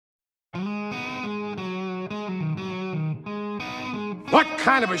What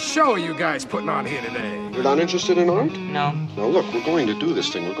kind of a show are you guys putting on here today? You're not interested in art? No. Now look, we're going to do this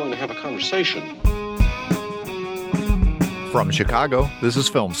thing. We're going to have a conversation. From Chicago, this is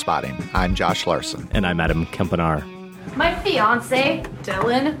Film Spotting. I'm Josh Larson. And I'm Adam Kempenaar. My fiance,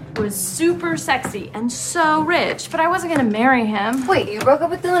 Dylan, was super sexy and so rich, but I wasn't going to marry him. Wait, you broke up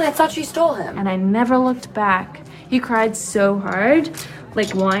with Dylan? I thought you stole him. And I never looked back. He cried so hard,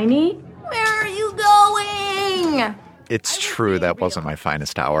 like whiny. Where are you going? It's true, that wasn't my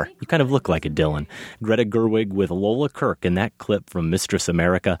finest hour. You kind of look like a Dylan. Greta Gerwig with Lola Kirk in that clip from Mistress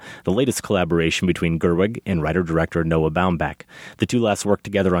America, the latest collaboration between Gerwig and writer-director Noah Baumbach. The two last worked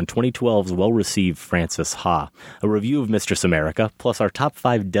together on 2012's well-received Frances Ha. A review of Mistress America, plus our top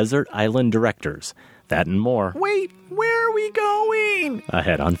 5 desert island directors. That and more. Wait, where are we going?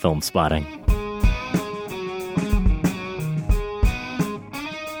 Ahead on Film Spotting.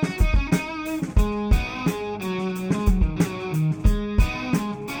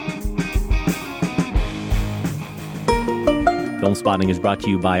 Film Spotting is brought to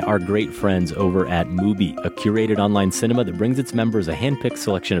you by our great friends over at Mubi, a curated online cinema that brings its members a hand-picked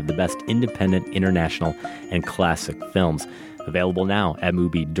selection of the best independent, international, and classic films. Available now at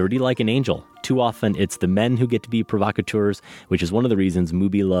Mubi. Dirty Like an Angel. Too often, it's the men who get to be provocateurs, which is one of the reasons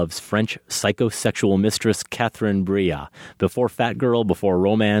Mubi loves French psychosexual mistress Catherine Breillat. Before Fat Girl, before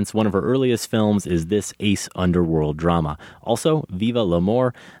Romance, one of her earliest films is this ace underworld drama. Also, Viva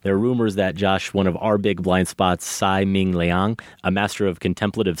l'Amour. There are rumors that, Josh, one of our big blind spots, Tsai Ming Liang, a master of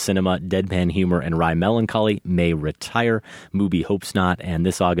contemplative cinema, deadpan humor, and wry melancholy, may retire. Mubi hopes not, and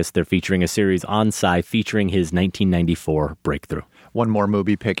this August they're featuring a series on Tsai featuring his 1994 breakthrough. One more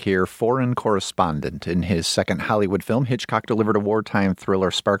movie pick here. Foreign Correspondent. In his second Hollywood film, Hitchcock delivered a wartime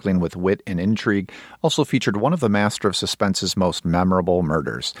thriller sparkling with wit and intrigue. Also featured one of the master of suspense's most memorable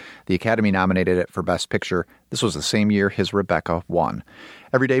murders. The Academy nominated it for Best Picture. This was the same year his Rebecca won.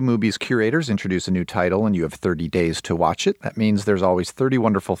 Every day, Mubi's curators introduce a new title, and you have 30 days to watch it. That means there's always 30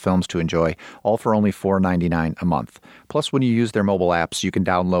 wonderful films to enjoy, all for only $4.99 a month. Plus, when you use their mobile apps, you can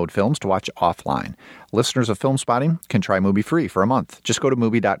download films to watch offline. Listeners of Film Spotting can try Mubi free for a month. Just go to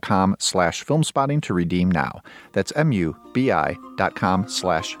Mubi.com/filmspotting to redeem now. That's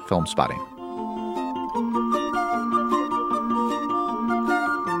MUBI.com/filmspotting.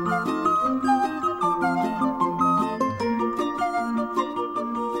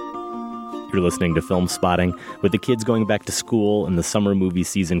 You're listening to Film Spotting. With the kids going back to school and the summer movie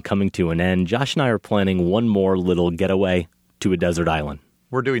season coming to an end, Josh and I are planning one more little getaway to a desert island.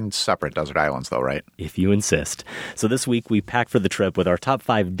 We're doing separate desert islands, though, right? If you insist. So this week, we packed for the trip with our top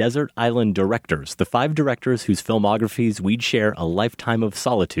 5 desert island directors, the 5 directors whose filmographies we'd share a lifetime of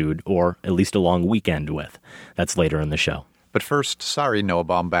solitude, or at least a long weekend with. That's later in the show. But first, sorry, Noah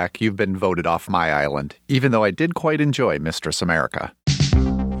Baumbach, you've been voted off my island, even though I did quite enjoy Mistress America.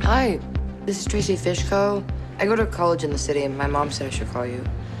 Hi, this is Tracy Fishko. I go to college in the city, and my mom said I should call you.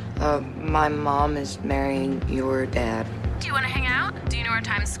 My mom is marrying your dad. Do you want to hang out? Do you know where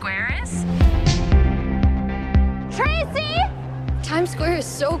Times Square is? Tracy! Times Square is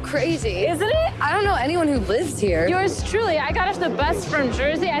so crazy. Isn't it? I don't know anyone who lives here. Yours truly. I got off the bus from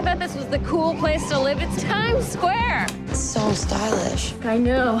Jersey. I thought this was the cool place to live. It's Times Square. It's so stylish. I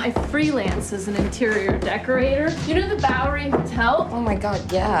know. I freelance as an interior decorator. You know the Bowery Hotel? Oh my God,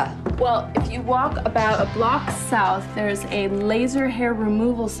 yeah. Well, if you walk about a block south, there's a laser hair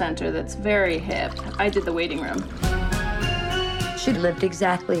removal center that's very hip. I did the waiting room. She lived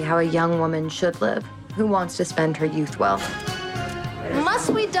exactly how a young woman should live, who wants to spend her youth well. Must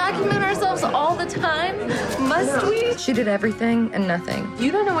we document ourselves all the time? Must we? She did everything and nothing.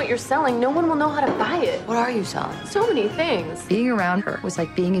 You don't know what you're selling. No one will know how to buy it. What are you selling? So many things. Being around her was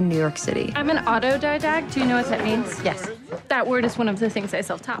like being in New York City. I'm an autodidact. Do you know what that means? Yes. That word is one of the things I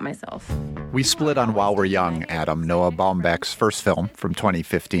self-taught myself. We split on While We're Young, Adam, Noah Baumbach's first film from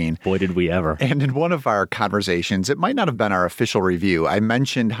 2015. Boy, did we ever. And in one of our conversations, it might not have been our official review, I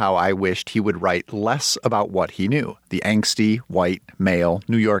mentioned how I wished he would write less about what he knew, the angsty, white, male,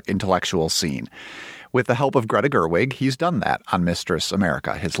 New York intellectual scene. With the help of Greta Gerwig, he's done that on Mistress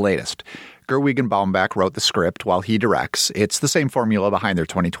America, his latest. Gerwig and Baumbach wrote the script while he directs. It's the same formula behind their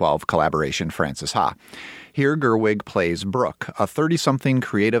 2012 collaboration, Frances Ha. Here, Gerwig plays Brooke, a 30-something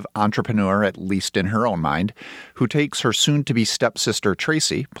creative entrepreneur, at least in her own mind, who takes her soon-to-be stepsister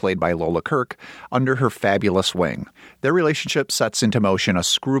Tracy, played by Lola Kirk, under her fabulous wing. Their relationship sets into motion a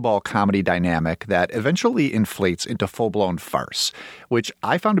screwball comedy dynamic that eventually inflates into full-blown farce, which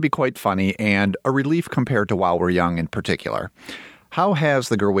I found to be quite funny and a relief compared to While We're Young in particular. How has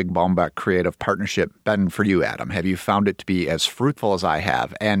the Gerwig-Baumbach creative partnership been for you, Adam? Have you found it to be as fruitful as I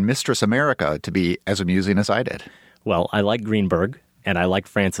have, and Mistress America to be as amusing as I did? Well, I like Greenberg. and I liked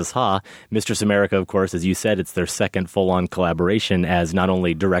Frances Ha. Mistress America, of course, as you said, it's their second full-on collaboration as not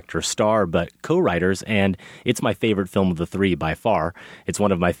only director-star, but co-writers, and it's my favorite film of the three by far. It's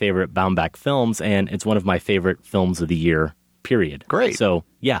one of my favorite Baumbach films, and it's one of my favorite films of the year, period. Great. So,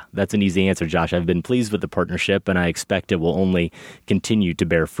 yeah, that's an easy answer, Josh. I've been pleased with the partnership, and I expect it will only continue to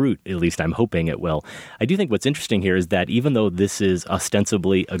bear fruit. At least I'm hoping it will. I do think what's interesting here is that even though this is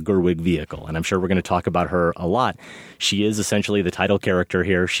ostensibly a Gerwig vehicle, and I'm sure we're going to talk about her a lot, she is essentially the title character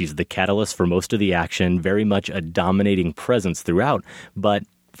here. She's the catalyst for most of the action, very much a dominating presence throughout. But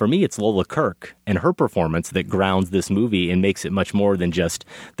for me, it's Lola Kirk and her performance that grounds this movie and makes it much more than just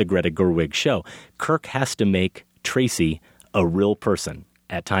the Greta Gerwig show. Kirk has to make Tracy a real person.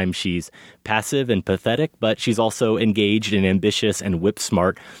 At times she's passive and pathetic, but she's also engaged and ambitious and whip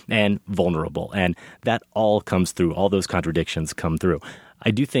smart and vulnerable. And that all comes through. All those contradictions come through.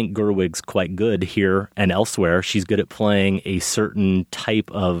 I do think Gerwig's quite good here and elsewhere. She's good at playing a certain type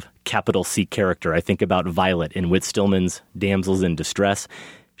of capital C character. I think about Violet in Whit Stillman's Damsels in Distress.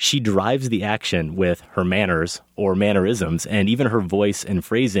 She drives the action with her manners or mannerisms and even her voice and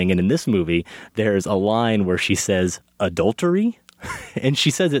phrasing. And in this movie, there's a line where she says, adultery? And she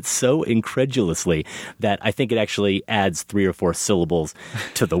says it so incredulously that I think it actually adds 3 or 4 syllables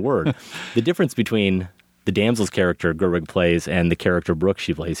to the word. The difference between the damsel's character Gerwig plays and the character Brooke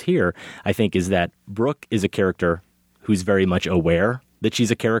she plays here, I think, is that Brooke is a character who's very much aware that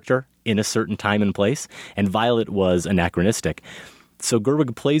she's a character in a certain time and place, and Violet was anachronistic. So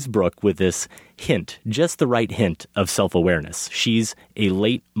Gerwig plays Brooke with this hint, just the right hint of self-awareness. She's a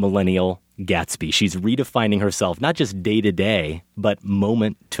late millennial Gatsby. She's redefining herself, not just day to day, but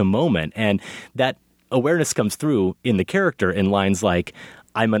moment to moment. And that awareness comes through in the character in lines like,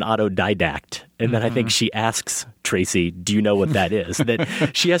 I'm an autodidact. And then I think she asks Tracy, do you know what that is?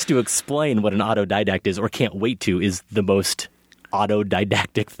 That she has to explain what an autodidact is, or can't wait to, is the most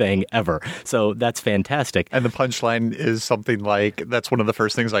autodidactic thing ever. So that's fantastic. And the punchline is something like, that's one of the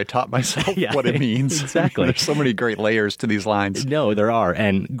first things I taught myself what it means. Exactly. There's so many great layers to these lines. No, there are.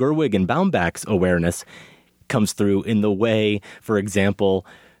 And Gerwig and Baumbach's awareness comes through in the way, for example,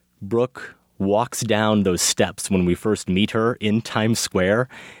 Brooke walks down those steps when we first meet her in Times Square,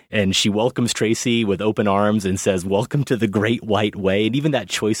 and she welcomes Tracy with open arms and says, welcome to the Great White Way. And even that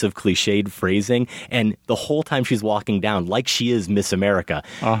choice of cliched phrasing. And the whole time she's walking down, like she is Miss America,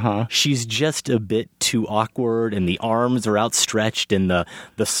 she's just a bit too awkward, and the arms are outstretched, and the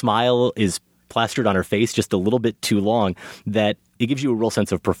smile is plastered on her face just a little bit too long, that it gives you a real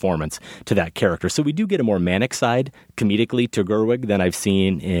sense of performance to that character. So we do get a more manic side comedically to Gerwig than I've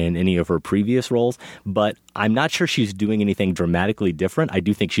seen in any of her previous roles, but I'm not sure she's doing anything dramatically different. I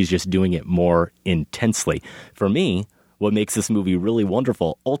do think she's just doing it more intensely. For me, what makes this movie really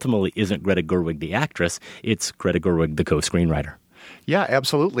wonderful ultimately isn't Greta Gerwig, the actress. It's Greta Gerwig, the co-screenwriter. Yeah,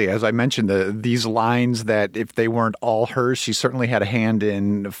 absolutely. As I mentioned, these lines that if they weren't all hers, she certainly had a hand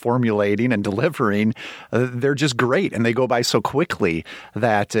in formulating and delivering. They're just great, and they go by so quickly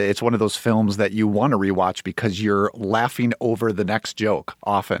that it's one of those films that you want to rewatch because you're laughing over the next joke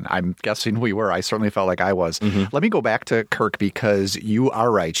often. I'm guessing we were. I certainly felt like I was. Let me go back to Kirk because you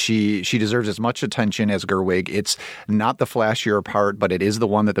are right. She deserves as much attention as Gerwig. It's not the flashier part, but it is the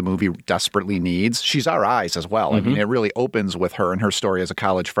one that the movie desperately needs. She's our eyes as well. I mean, it really opens with her and her story as a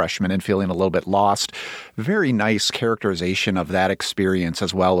college freshman and feeling a little bit lost. Very nice characterization of that experience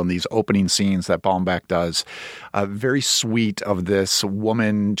as well in these opening scenes that Baumbach does. Very sweet of this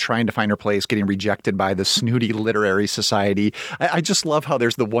woman trying to find her place, getting rejected by the snooty literary society. I just love how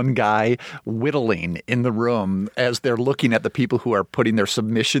there's the one guy whittling in the room as they're looking at the people who are putting their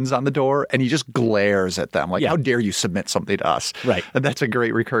submissions on the door, and he just glares at them like, how dare you submit something to us? Right. And that's a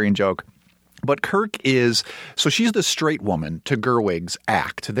great recurring joke. But Kirk is, so she's the straight woman to Gerwig's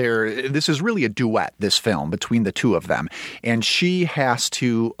act. This is really a duet, this film, between the two of them. And she has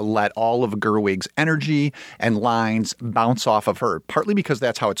to let all of Gerwig's energy and lines bounce off of her, partly because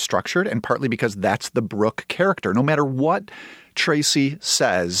that's how it's structured and partly because that's the Brooke character. No matter what Tracy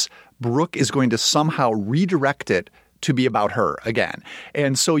says, Brooke is going to somehow redirect it to be about her again.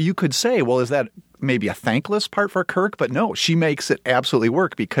 And so you could say, well, is that maybe a thankless part for Kirk? But no, she makes it absolutely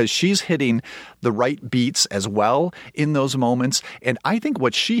work because she's hitting the right beats as well in those moments. And I think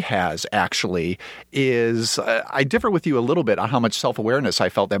what she has actually is, I differ with you a little bit on how much self-awareness I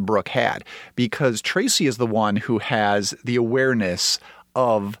felt that Brooke had, because Tracy is the one who has the awareness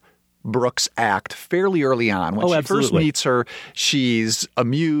of Brooke's act fairly early on. When she first meets her, she's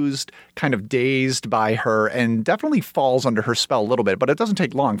amused, kind of dazed by her, and definitely falls under her spell a little bit. But it doesn't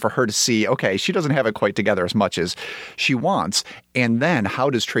take long for her to see, okay, she doesn't have it quite together as much as she wants. And then how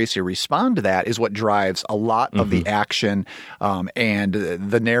does Tracy respond to that is what drives a lot of the action and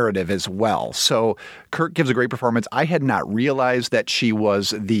the narrative as well. So Kirk gives a great performance. I had not realized that she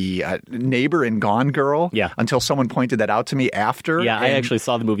was the neighbor in Gone Girl until someone pointed that out to me after. Yeah, I actually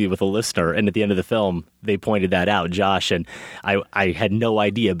saw the movie with a listener, and at the end of the film, they pointed that out, Josh, and I had no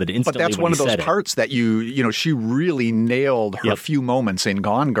idea, but instantly. But that's one of those parts that she really nailed her few moments in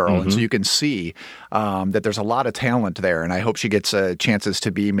Gone Girl, and so you can see that there's a lot of talent there, and I hope she gets chances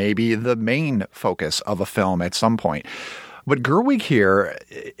to be maybe the main focus of a film at some point. But Gerwig here,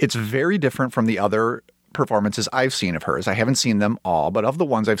 it's very different from the other performances I've seen of hers. I haven't seen them all, but of the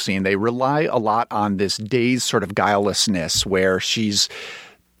ones I've seen, they rely a lot on this dazed sort of guilelessness where she's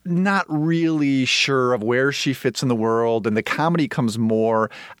not really sure of where she fits in the world. And the comedy comes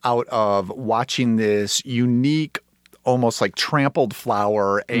more out of watching this unique, almost like trampled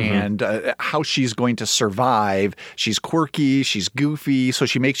flower and how she's going to survive. She's quirky, she's goofy, so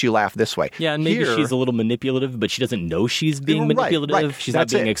she makes you laugh this way. Yeah, and maybe she's a little manipulative, but she doesn't know she's being manipulative. Right. She's not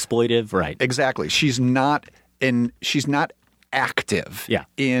being exploitive. Right. Exactly. She's not active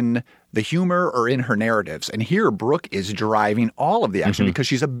in the humor or in her narratives. And here Brooke is driving all of the action because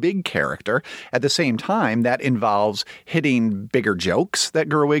she's a big character. At the same time, that involves hitting bigger jokes that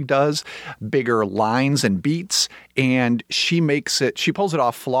Gerwig does, bigger lines and beats, and she pulls it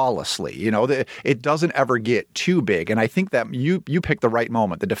off flawlessly. It doesn't ever get too big. And I think that you picked the right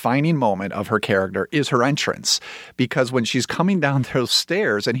moment. The defining moment of her character is her entrance, because when she's coming down those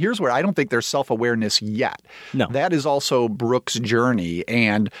stairs, and here's where I don't think there's self-awareness yet. No. That is also Brooke's journey,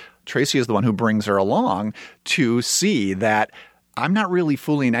 and Tracy is the one who brings her along to see that I'm not really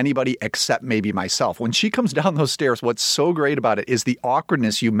fooling anybody except maybe myself. When she comes down those stairs, what's so great about it is the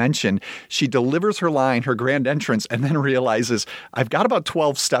awkwardness you mentioned. She delivers her line, her grand entrance, and then realizes, I've got about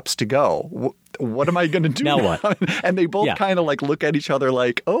 12 steps to go. What am I going to do now? What? And they both kind of like look at each other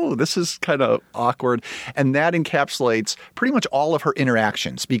like, oh, this is kind of awkward. And that encapsulates pretty much all of her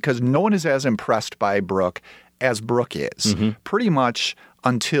interactions, because no one is as impressed by Brooke as Brooke is. Pretty much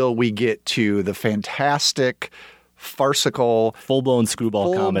until we get to the fantastic, farcical, full-blown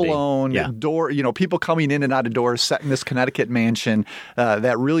screwball comedy. Full-blown door, people coming in and out of doors set in this Connecticut mansion.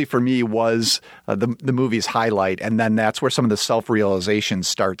 That really, for me, was the movie's highlight. And then that's where some of the self-realization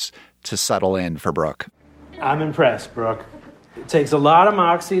starts to settle in for Brooke. I'm impressed, Brooke. It takes a lot of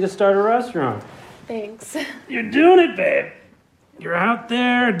moxie to start a restaurant. Thanks. You're doing it, babe. You're out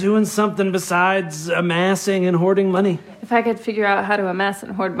there doing something besides amassing and hoarding money. If I could figure out how to amass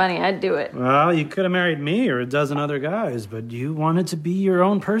and hoard money, I'd do it. Well, you could have married me or a dozen other guys, but you wanted to be your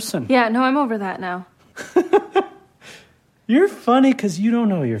own person. Yeah, no, I'm over that now. You're funny because you don't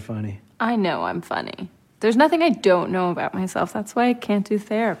know you're funny. I know I'm funny. There's nothing I don't know about myself. That's why I can't do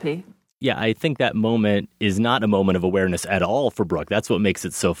therapy. Yeah, I think that moment is not a moment of awareness at all for Brooke. That's what makes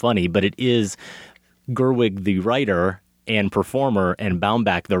it so funny. But it is Gerwig, the writer and performer, and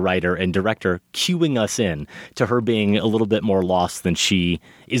Baumbach, the writer and director, cueing us in to her being a little bit more lost than she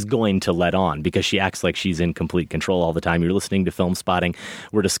is going to let on, because she acts like she's in complete control all the time. You're listening to Film Spotting.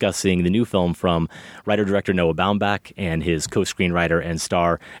 We're discussing the new film from writer-director Noah Baumbach and his co-screenwriter and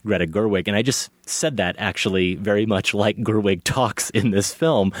star Greta Gerwig. And I just said that actually very much like Gerwig talks in this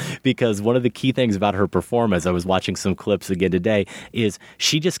film, because one of the key things about her performance, I was watching some clips again today, is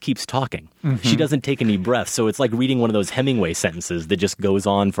she just keeps talking. She doesn't take any breaths. So it's like reading one of those Hemingway sentences that just goes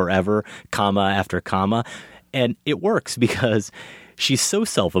on forever, comma after comma. And it works because she's so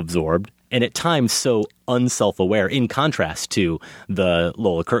self-absorbed and at times so unself-aware, in contrast to the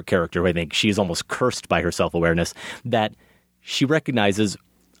Lola Kirk character, who I think she is almost cursed by her self-awareness, that she recognizes,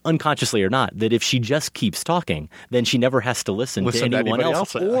 unconsciously or not, that if she just keeps talking, then she never has to listen to anyone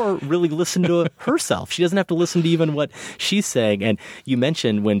else or really listen to herself. She doesn't have to listen to even what she's saying. And you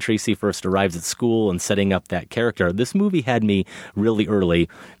mentioned when Tracy first arrives at school and setting up that character. This movie had me really early,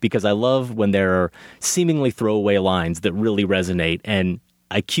 because I love when there are seemingly throwaway lines that really resonate, and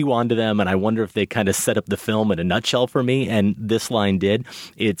I cue onto them, and I wonder if they kind of set up the film in a nutshell for me, and this line did.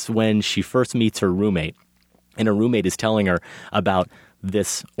 It's when she first meets her roommate, and her roommate is telling her about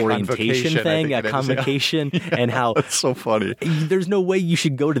this orientation thing, convocation, and how it's so funny. There's no way you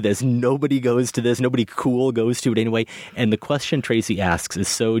should go to this. Nobody goes to this. Nobody cool goes to it anyway. And the question Tracy asks is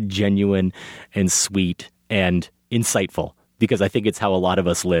so genuine and sweet and insightful, because I think it's how a lot of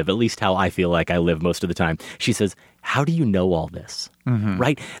us live, at least how I feel like I live most of the time. She says, how do you know all this?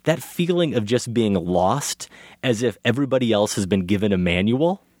 Right? That feeling of just being lost, as if everybody else has been given a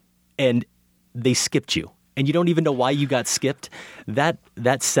manual. and they skipped you. And you don't even know why you got skipped. That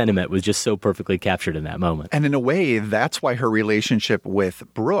sentiment was just so perfectly captured in that moment. And in a way, that's why her relationship with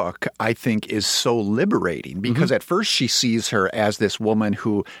Brooke, I think, is so liberating. Because at first she sees her as this woman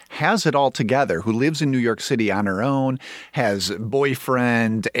who has it all together, who lives in New York City on her own, has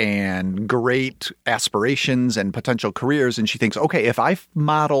boyfriend and great aspirations and potential careers. And she thinks, okay, if I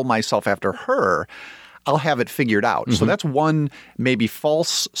model myself after her, I'll have it figured out. So that's one maybe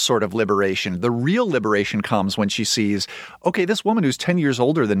false sort of liberation. The real liberation comes when she sees, okay, this woman who's 10 years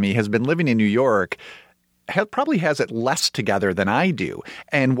older than me has been living in New York, probably has it less together than I do.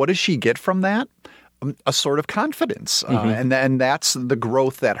 And what does she get from that? A sort of confidence. And that's the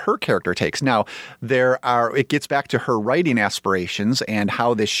growth that her character takes. Now, it gets back to her writing aspirations and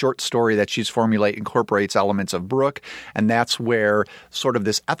how this short story that she's formulated incorporates elements of Brooke. And that's where sort of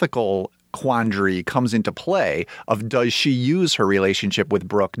this ethical quandary comes into play of, does she use her relationship with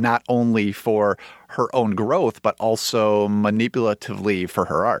Brooke not only for her own growth, but also manipulatively for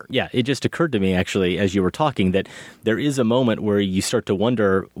her art? Yeah, it just occurred to me, actually, as you were talking, that there is a moment where you start to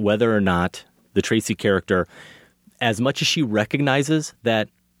wonder whether or not the Tracy character, as much as she recognizes that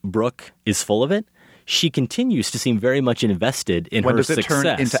Brooke is full of it, she continues to seem very much invested in her success. When does it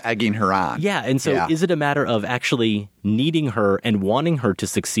turn into egging her on? Yeah, and so is it a matter of actually needing her and wanting her to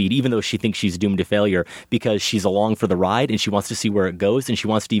succeed, even though she thinks she's doomed to failure, because she's along for the ride and she wants to see where it goes, and she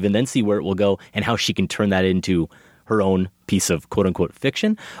wants to even then see where it will go and how she can turn that into her own piece of quote-unquote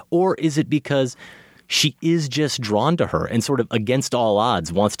fiction? Or is it because she is just drawn to her and sort of against all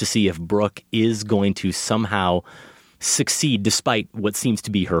odds wants to see if Brooke is going to somehow succeed despite what seems to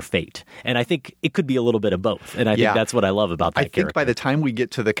be her fate? And I think it could be a little bit of both. And I think that's what I love about that character. I think by the time we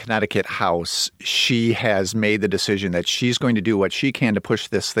get to the Connecticut house, she has made the decision that she's going to do what she can to push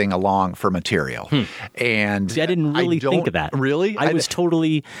this thing along for material. And see, I didn't really think of that. Really? I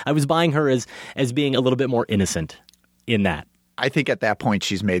was buying her as being a little bit more innocent in that. I think at that point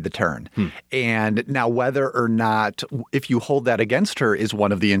she's made the turn. And now whether or not, if you hold that against her, is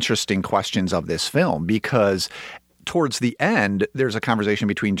one of the interesting questions of this film, because towards the end, there's a conversation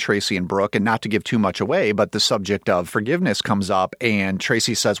between Tracy and Brooke, and not to give too much away, but the subject of forgiveness comes up, and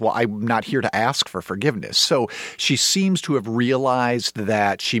Tracy says, well, I'm not here to ask for forgiveness. So she seems to have realized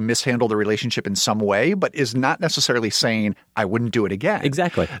that she mishandled the relationship in some way, but is not necessarily saying, I wouldn't do it again.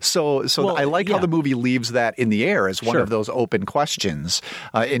 Exactly. So I like how the movie leaves that in the air as one of those open questions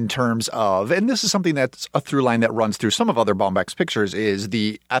in terms of, and this is something that's a through line that runs through some of other Baumbach's pictures, is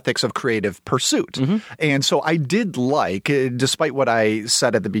the ethics of creative pursuit. And so I did like, despite what I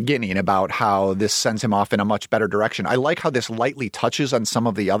said at the beginning about how this sends him off in a much better direction, I like how this lightly touches on some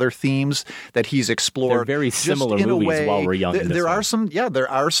of the other themes that he's explored. They're very similar movies While We're Young. There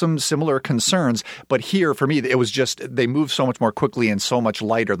are some similar concerns, but here for me it was just they move so much more quickly and so much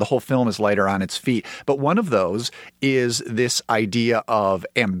lighter. The whole film is lighter on its feet. But one of those is this idea of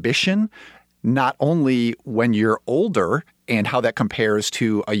ambition, not only when you're older and how that compares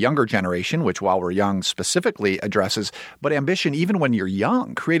to a younger generation, which While We're Young specifically addresses, but ambition even when you're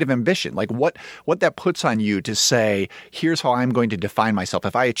young, creative ambition, like what that puts on you to say, here's how I'm going to define myself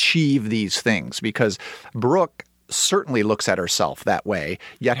if I achieve these things. Because Brooke certainly looks at herself that way,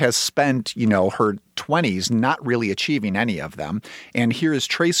 yet has spent, her 20s not really achieving any of them. And here is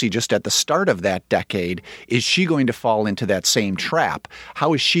Tracy just at the start of that decade. Is she going to fall into that same trap?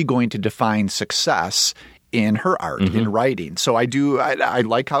 How is she going to define success in her art, in writing? So I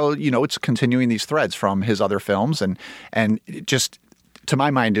like how, it's continuing these threads from his other films and just, to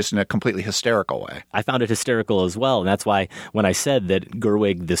my mind, just in a completely hysterical way. I found it hysterical as well. And that's why when I said that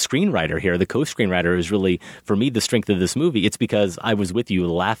Gerwig, the screenwriter here, the co-screenwriter, is really, for me, the strength of this movie, it's because I was with you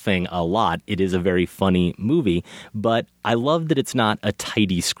laughing a lot. It is a very funny movie, but I love that it's not a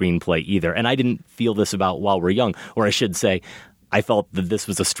tidy screenplay either. And I didn't feel this about While We're Young, or I should say, I felt that this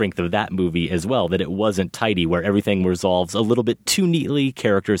was a strength of that movie as well, that it wasn't tidy, where everything resolves a little bit too neatly.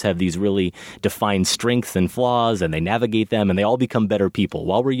 Characters have these really defined strengths and flaws, and they navigate them, and they all become better people.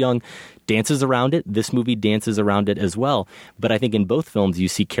 While We're Young dances around it. This movie dances around it as well. But I think in both films, you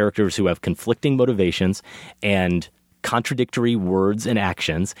see characters who have conflicting motivations and contradictory words and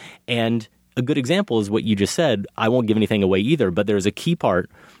actions. And a good example is what you just said. I won't give anything away either, but there's a key part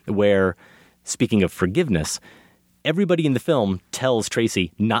where, speaking of forgiveness, everybody in the film tells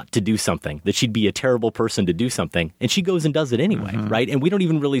Tracy not to do something, that she'd be a terrible person to do something, and she goes and does it anyway, right? And we don't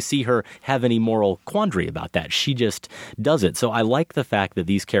even really see her have any moral quandary about that. She just does it. So I like the fact that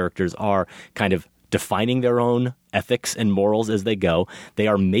these characters are kind of defining their own ethics and morals as they go. They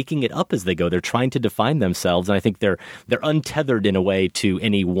are making it up as they go. They're trying to define themselves, and I think they're untethered in a way to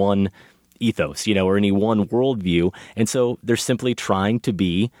any one ethos, or any one worldview. And so they're simply trying to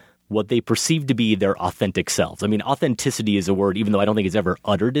be what they perceive to be their authentic selves. I mean, authenticity is a word, even though I don't think it's ever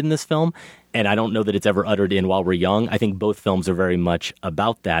uttered in this film, and I don't know that it's ever uttered in While We're Young. I think both films are very much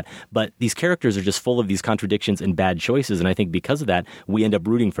about that. But these characters are just full of these contradictions and bad choices, and I think because of that, we end up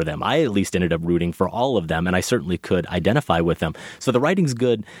rooting for them. I at least ended up rooting for all of them, and I certainly could identify with them. So the writing's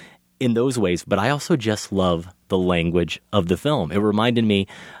good in those ways, but I also just love the language of the film. It reminded me,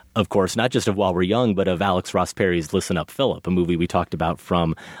 of course, not just of While We're Young, but of Alex Ross Perry's Listen Up, Philip, a movie we talked about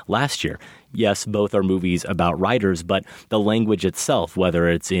from last year. Yes, both are movies about writers, but the language itself, whether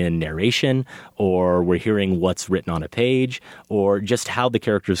it's in narration or we're hearing what's written on a page or just how the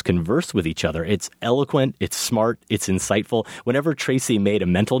characters converse with each other, it's eloquent, it's smart, it's insightful. Whenever Tracy made a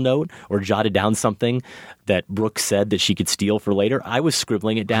mental note or jotted down something that Brooke said that she could steal for later, I was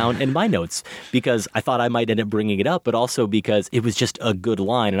scribbling it down in my notes because I thought I might end up bringing it up, but also because it was just a good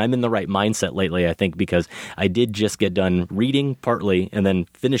line. And I'm in the right mindset lately, I think, because I did just get done reading partly and then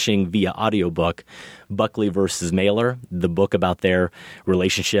finishing via audiobook Buckley versus Mailer, the book about their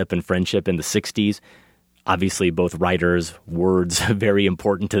relationship and friendship in the 60s. Obviously, both writers, words, very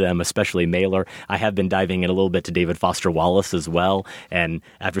important to them, especially Mailer. I have been diving in a little bit to David Foster Wallace as well. And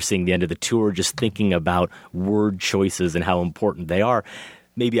after seeing the end of the tour, just thinking about word choices and how important they are,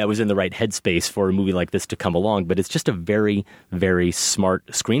 maybe I was in the right headspace for a movie like this to come along. But it's just a very, very smart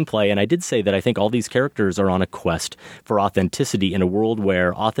screenplay. And I did say that I think all these characters are on a quest for authenticity in a world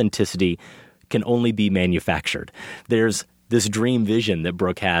where authenticity can only be manufactured. There's this dream vision that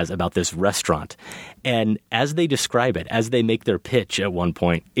Brooke has about this restaurant. And as they describe it, as they make their pitch at one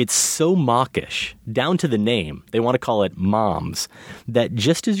point, it's so mawkish, down to the name. They want to call it Mom's, that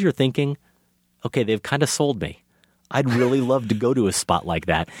just as you're thinking, okay, they've kind of sold me. I'd really love to go to a spot like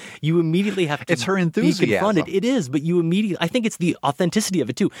that. You immediately have to. It's her enthusiasm. Be confronted. It is, but you immediately. I think it's the authenticity of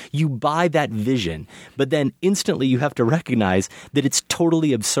it too. You buy that vision, but then instantly you have to recognize that it's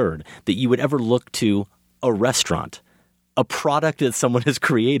totally absurd that you would ever look to a restaurant, a product that someone has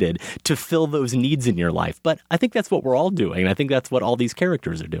created to fill those needs in your life. But I think that's what we're all doing. I think that's what all these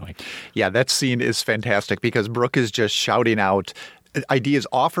characters are doing. Yeah, that scene is fantastic because Brooke is just shouting out ideas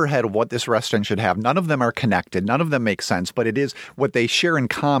off her head of what this restaurant should have. None of them are connected. None of them make sense. But it is what they share in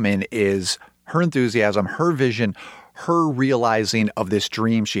common is her enthusiasm, her vision, her realizing of this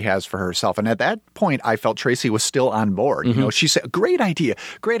dream she has for herself. And at that point, I felt Tracy was still on board. You know, she said, great idea.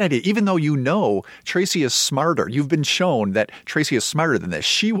 Even though you know Tracy is smarter. You've been shown that Tracy is smarter than this.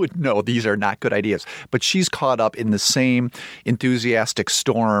 She would know these are not good ideas. But she's caught up in the same enthusiastic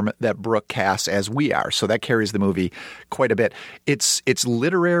storm that Brooke casts as we are. So that carries the movie quite a bit. It's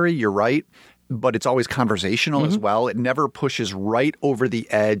literary, you're right, but it's always conversational as well. It never pushes right over the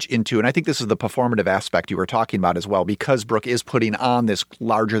edge into, and I think this is the performative aspect you were talking about as well, because Brooke is putting on this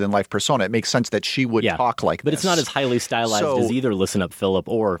larger-than-life persona. It makes sense that she would talk like this. But it's not as highly stylized as either Listen Up, Philip,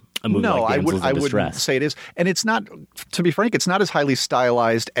 or a movie like Damsels in Distress. No, I wouldn't say it is. And it's not, to be frank, it's not as highly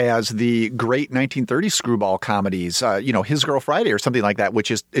stylized as the great 1930s screwball comedies, His Girl Friday or something like that,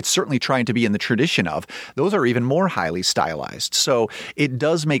 which is, it's certainly trying to be in the tradition of. Those are even more highly stylized. So it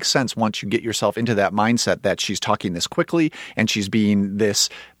does make sense once you get yourself into that mindset that she's talking this quickly and she's being this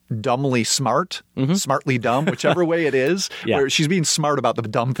dumbly smart, smartly dumb, whichever way it is, where she's being smart about the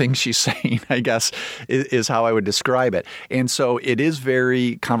dumb things she's saying, I guess, is how I would describe it. And so it is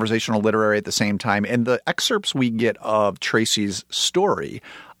very conversational literary at the same time. And the excerpts we get of Tracy's story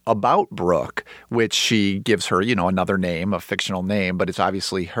about Brooke, which she gives her, another name, a fictional name, but it's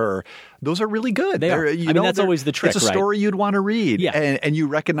obviously her. Those are really good. They are. That's always the trick, It's a story you'd want to read. Yeah. And you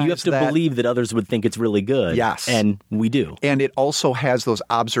recognize that. You have to believe that others would think it's really good. Yes. And we do. And it also has those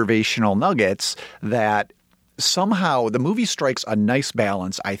observational nuggets that somehow the movie strikes a nice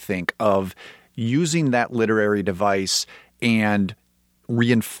balance, I think, of using that literary device and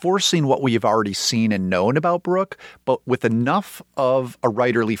reinforcing what we have already seen and known about Brooke, but with enough of a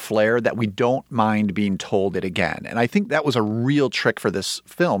writerly flair that we don't mind being told it again. And I think that was a real trick for this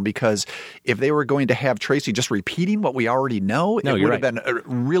film, because if they were going to have Tracy just repeating what we already know, it would have been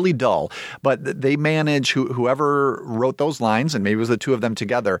really dull. But they managed, whoever wrote those lines, and maybe it was the two of them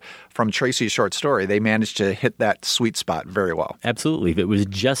together, from Tracy's short story, they managed to hit that sweet spot very well. Absolutely. If it was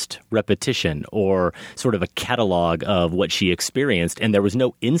just repetition or sort of a catalog of what she experienced, and there was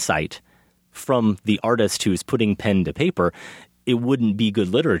no insight from the artist who's putting pen to paper, it wouldn't be good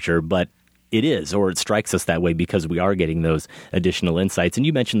literature, but it is, or it strikes us that way because we are getting those additional insights. And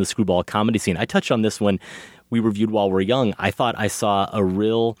you mentioned the screwball comedy scene. I touched on this when we reviewed While We're Young. I thought I saw a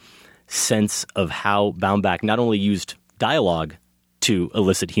real sense of how Baumbach not only used dialogue to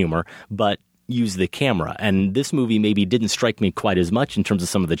elicit humor, but use the camera. And this movie maybe didn't strike me quite as much in terms of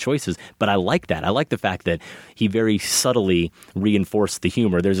some of the choices, but I like that. I like the fact that he very subtly reinforced the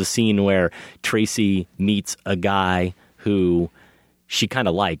humor. There's a scene where Tracy meets a guy who she kind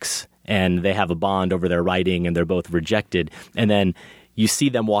of likes, and they have a bond over their writing, and they're both rejected. And then you see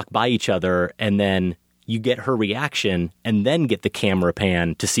them walk by each other, and then you get her reaction, and then get the camera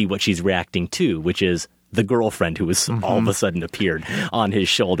pan to see what she's reacting to, which is the girlfriend who was all of a sudden appeared on his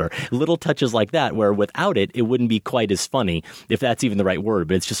shoulder. Little touches like that where without it, it wouldn't be quite as funny, if that's even the right word,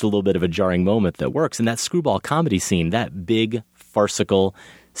 but it's just a little bit of a jarring moment that works. And that screwball comedy scene, that big farcical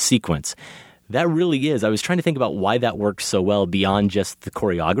sequence, that really is. I was trying to think about why that works so well beyond just the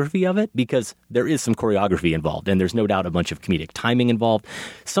choreography of it, because there is some choreography involved, and there's no doubt a bunch of comedic timing involved.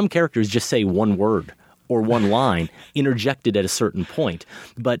 Some characters just say one word or one line interjected at a certain point.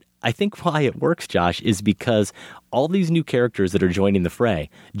 But I think why it works, Josh, is because all these new characters that are joining the fray,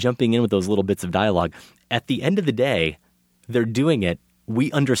 jumping in with those little bits of dialogue, at the end of the day, they're doing it.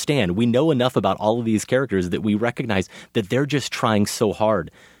 We understand. We know enough about all of these characters that we recognize that they're just trying so hard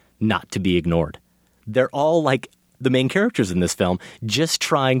not to be ignored. They're all like the main characters in this film, just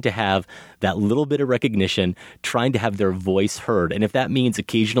trying to have that little bit of recognition, trying to have their voice heard. And if that means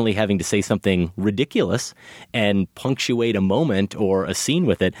occasionally having to say something ridiculous and punctuate a moment or a scene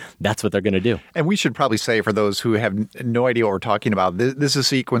with it, that's what they're going to do. And we should probably say, for those who have no idea what we're talking about, this is a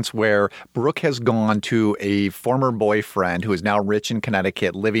sequence where Brooke has gone to a former boyfriend who is now rich in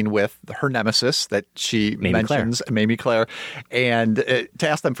Connecticut, living with her nemesis that she mentions, Mamie Claire, and to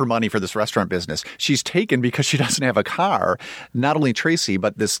ask them for money for this restaurant business. She's taken because she doesn't have a car. Not only Tracy,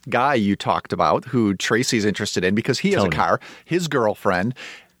 but this guy you talked about who Tracy's interested in because he has a car, his girlfriend.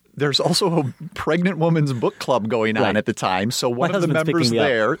 There's also a pregnant woman's book club going on at the time. So one of the members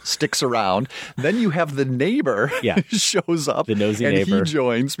there sticks around. Then you have the neighbor shows up, the nosy and neighbor. He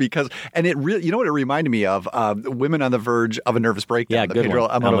joins because, and it really, you know what it reminded me of? Women on the Verge of a Nervous Breakdown, the Pedro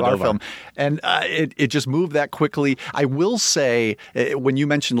Almodovar film. And it just moved that quickly. I will say, when you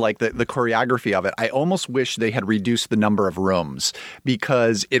mentioned like the choreography of it, I almost wish they had reduced the number of rooms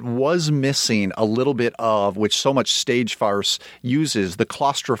because it was missing a little bit of, which so much stage farce uses, the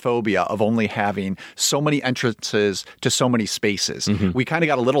claustrophobia of only having so many entrances to so many spaces. We kind of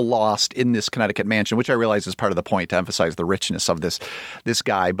got a little lost in this Connecticut mansion, which I realize is part of the point to emphasize the richness of this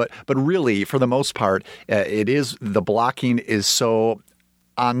guy. But really, for the most part, the blocking is so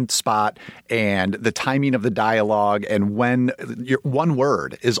on spot, and the timing of the dialogue, and when one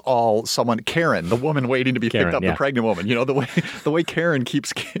word is all someone, Karen, the woman waiting to be picked up, the pregnant woman, you know, the way Karen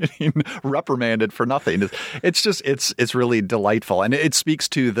keeps getting reprimanded for nothing. It's really delightful. And it speaks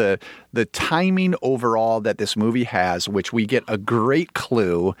to the timing overall that this movie has, which we get a great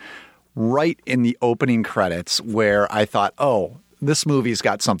clue right in the opening credits where I thought, oh, this movie's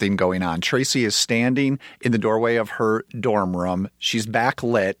got something going on. Tracy is standing in the doorway of her dorm room. She's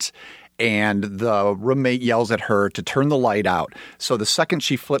backlit, and the roommate yells at her to turn the light out. So the second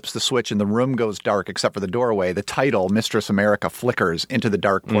she flips the switch and the room goes dark, except for the doorway, the title, Mistress America, flickers into the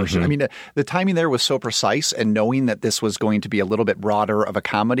dark portion. I mean, the timing there was so precise, and knowing that this was going to be a little bit broader of a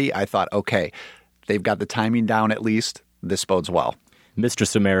comedy, I thought, okay, they've got the timing down at least. This bodes well.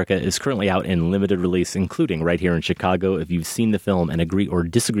 Mistress America is currently out in limited release, including right here in Chicago. If you've seen the film and agree or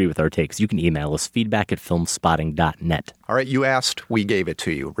disagree with our takes, you can email us feedback@filmspotting.net. All right, you asked, we gave it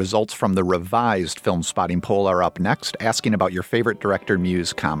to you. Results from the revised Film Spotting poll are up next, asking about your favorite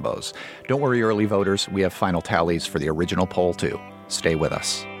director-muse combos. Don't worry, early voters, we have final tallies for the original poll, too. Stay with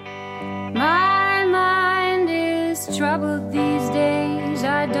us. My mind is troubled these days.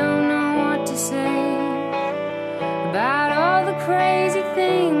 I don't know what to say about all the crazy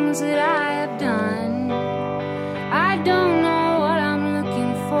things that I have done. I don't know what I'm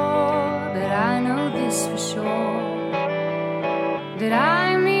looking for, but I know this for sure, that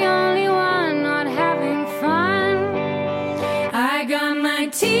I'm the only one not having fun. I got my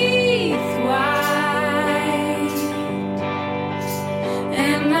teeth white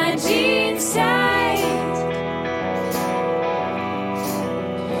and my jeans tight.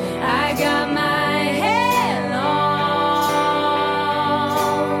 I got my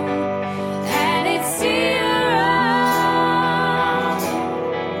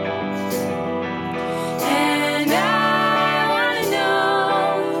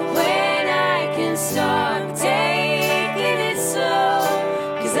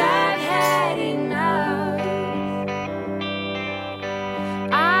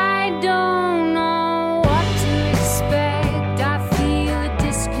I don't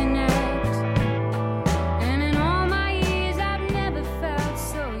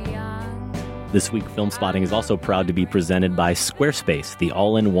This week, Film Spotting is also proud to be presented by Squarespace, the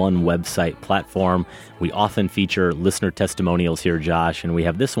all-in-one website platform. We often feature listener testimonials here, Josh, and we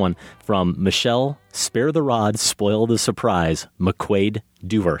have this one from Michelle, spare the rod, spoil the surprise, McQuaid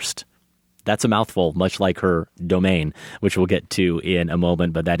Dewhurst. That's a mouthful, much like her domain, which we'll get to in a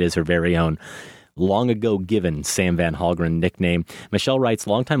moment, but that is her very own long ago given Sam Van Hallgren nickname. Michelle writes,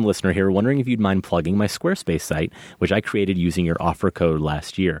 longtime listener here, wondering if you'd mind plugging my Squarespace site, which I created using your offer code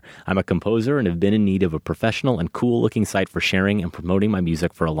last year. I'm a composer and have been in need of a professional and cool looking site for sharing and promoting my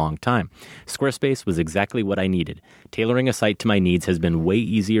music for a long time. Squarespace was exactly what I needed. Tailoring a site to my needs has been way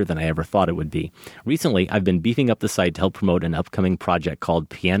easier than I ever thought it would be. Recently, I've been beefing up the site to help promote an upcoming project called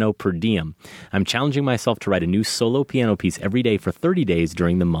Piano Per Diem. I'm challenging myself to write a new solo piano piece every day for 30 days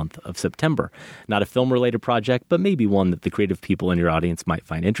during the month of September. Not a film-related project, but maybe one that the creative people in your audience might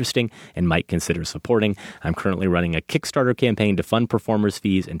find interesting and might consider supporting. I'm currently running a Kickstarter campaign to fund performers'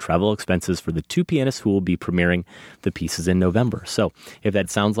 fees and travel expenses for the two pianists who will be premiering the pieces in November. So if that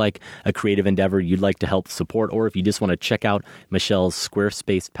sounds like a creative endeavor you'd like to help support, or if you just want to check out Michelle's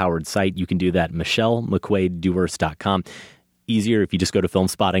Squarespace-powered site, you can do that at MichelleMcQuaidDewhurst.com. Easier if you just go to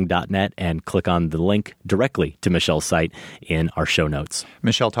filmspotting.net and click on the link directly to Michelle's site in our show notes.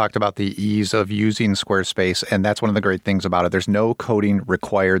 Michelle talked about the ease of using Squarespace, and that's one of the great things about it. There's no coding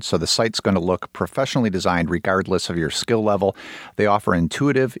required, so the site's going to look professionally designed regardless of your skill level. They offer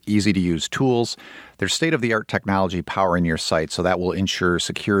intuitive, easy-to-use tools. There's state-of-the-art technology powering your site, so that will ensure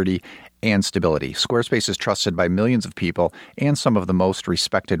security and stability. Squarespace is trusted by millions of people and some of the most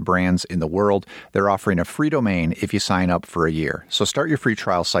respected brands in the world. They're offering a free domain if you sign up for a year. So start your free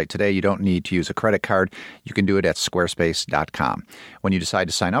trial site today. You don't need to use a credit card. You can do it at squarespace.com. When you decide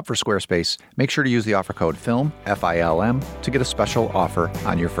to sign up for Squarespace, make sure to use the offer code FILM, F-I-L-M, to get a special offer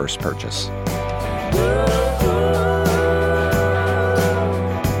on your first purchase.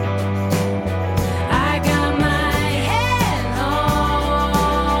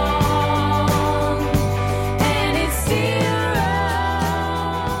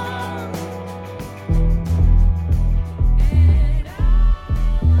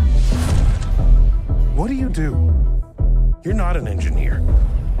 What do you do? You're not an engineer.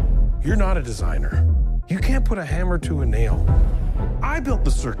 You're not a designer. You can't put a hammer to a nail. I built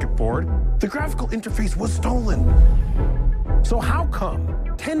the circuit board. The graphical interface was stolen. So how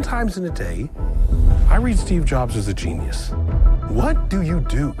come 10 times in a day, I read Steve Jobs as a genius? What do you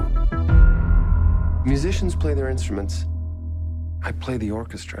do? Musicians play their instruments. I play the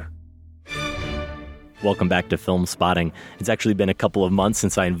orchestra. Welcome back to Film Spotting. It's actually been a couple of months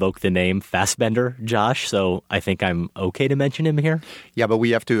since I invoked the name Fassbender, Josh, so I think I'm okay to mention him here. Yeah, but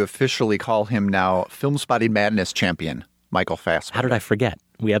we have to officially call him now Film Spotting Madness Champion, Michael Fassbender. How did I forget?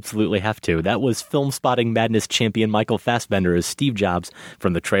 We absolutely have to. That was Film Spotting Madness champion Michael Fassbender as Steve Jobs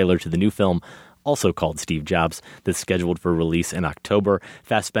from the trailer to the new film, also called Steve Jobs, that's scheduled for release in October.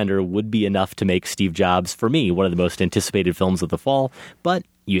 Fassbender would be enough to make Steve Jobs, for me, one of the most anticipated films of the fall, but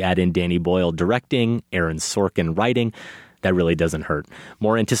you add in Danny Boyle directing, Aaron Sorkin writing, that really doesn't hurt.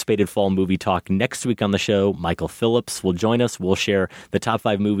 More anticipated fall movie talk next week on the show. Michael Phillips will join us. We'll share the top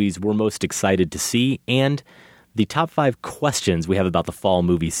 5 movies we're most excited to see and the top 5 questions we have about the fall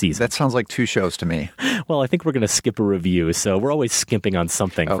movie season. That sounds like 2 shows to me. Well, I think we're going to skip a review, so we're always skimping on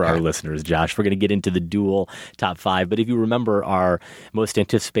something for our listeners, Josh. We're going to get into the dual top 5, but if you remember our most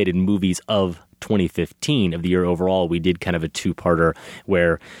anticipated movies of 2015 of the year overall, we did kind of a 2-parter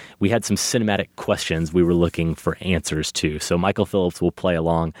where we had some cinematic questions we were looking for answers to. So Michael Phillips will play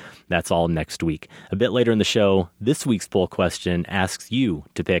along. That's all next week. A bit later in the show, this week's poll question asks you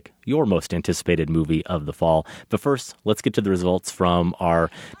to pick your most anticipated movie of the fall. But first, let's get to the results from our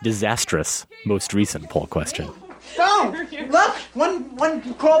disastrous most recent poll question. Don't! Look!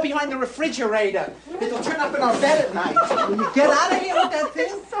 One crawl behind the refrigerator. It'll turn up in our bed at night. Will you get out of here with that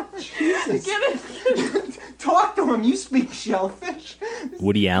thing? Jesus. Get it. Talk to him. You speak shellfish.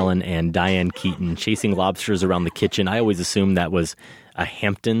 Woody Allen and Diane Keaton chasing lobsters around the kitchen. I always assumed that was a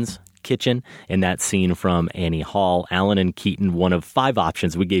Hamptons kitchen in that scene from Annie Hall. Allen and Keaton, one of 5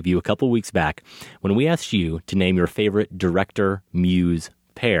 options we gave you a couple weeks back when we asked you to name your favorite director-muse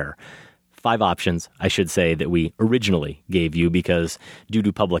pair. 5 options, I should say, that we originally gave you because due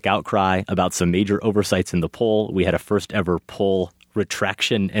to public outcry about some major oversights in the poll, we had a first ever poll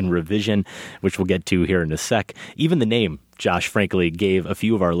retraction and revision, which we'll get to here in a sec. Even the name, Josh, frankly, gave a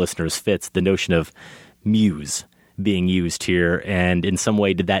few of our listeners fits, the notion of muse being used here, and in some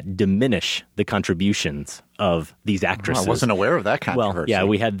way did that diminish the contributions of these actresses? I wasn't aware of that controversy. Well, yeah,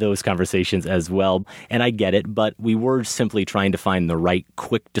 we had those conversations as well, and I get it, but we were simply trying to find the right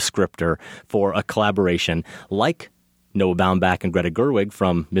quick descriptor for a collaboration like Noah Baumbach and Greta Gerwig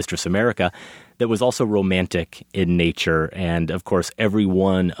from Mistress America, that was also romantic in nature. And of course, every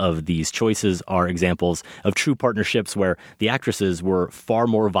one of these choices are examples of true partnerships where the actresses were far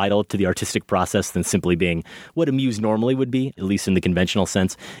more vital to the artistic process than simply being what a muse normally would be, at least in the conventional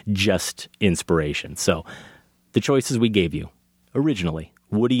sense, just inspiration. So the choices we gave you originally: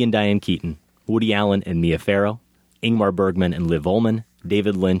 Woody and Diane Keaton, Woody Allen and Mia Farrow, Ingmar Bergman and Liv Ullmann,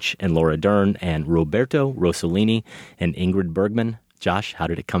 David Lynch and Laura Dern, and Roberto Rossellini and Ingrid Bergman. Josh, how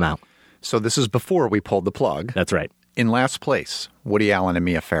did it come out? So this is before we pulled the plug. That's right. In last place, Woody Allen and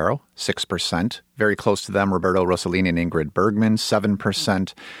Mia Farrow, 6%. Very close to them, Roberto Rossellini and Ingrid Bergman,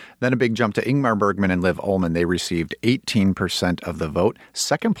 7%. Then a big jump to Ingmar Bergman and Liv Ullmann. They received 18% of the vote.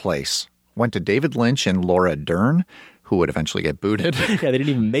 Second place went to David Lynch and Laura Dern, who would eventually get booted. Yeah, they didn't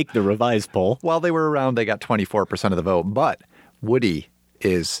even make the revised poll. While they were around, they got 24% of the vote. But Woody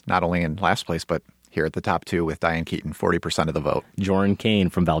is not only in last place, but here at the top two with Diane Keaton, 40% of the vote. Joran Kane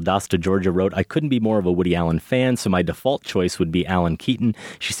from Valdosta, Georgia wrote, I couldn't be more of a Woody Allen fan, so my default choice would be Alan Keaton.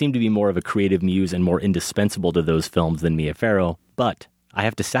 She seemed to be more of a creative muse and more indispensable to those films than Mia Farrow, but I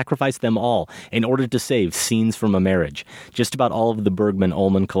have to sacrifice them all in order to save Scenes from a Marriage. Just about all of the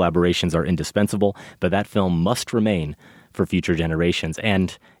Bergman-Ullman collaborations are indispensable, but that film must remain for future generations.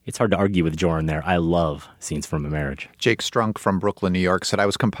 And it's hard to argue with Joran there. I love Scenes from a Marriage. Jake Strunk from Brooklyn, New York said, I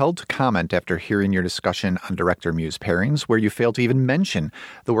was compelled to comment after hearing your discussion on director-muse pairings, where you failed to even mention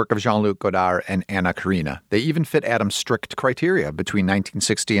the work of Jean-Luc Godard and Anna Karina. They even fit Adam's strict criteria. Between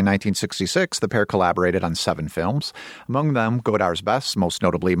 1960 and 1966, the pair collaborated on 7 films. Among them, Godard's best, most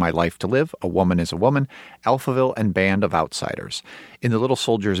notably My Life to Live, A Woman is a Woman, Alphaville, and Band of Outsiders. In The Little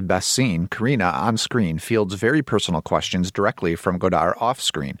Soldier's best scene, Karina, on screen, fields very personal questions directly from Godard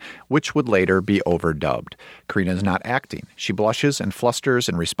off-screen, which would later be overdubbed. Karina is not acting. She blushes and flusters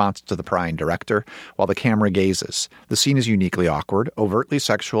in response to the prying director while the camera gazes. The scene is uniquely awkward, overtly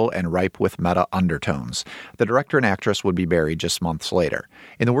sexual, and ripe with meta undertones. The director and actress would be buried just months later.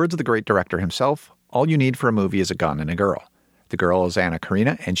 In the words of the great director himself, all you need for a movie is a gun and a girl. The girl is Anna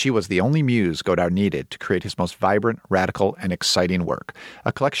Karina, and she was the only muse Godard needed to create his most vibrant, radical, and exciting work.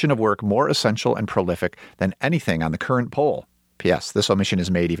 A collection of work more essential and prolific than anything on the current poll. P.S. This omission is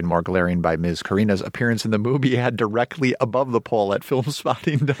made even more glaring by Ms. Karina's appearance in the movie ad directly above the poll at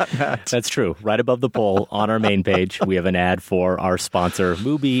filmspotting.net. That's true. Right above the poll on our main page, we have an ad for our sponsor,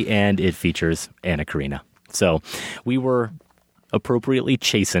 Mubi, and it features Anna Karina. So we were appropriately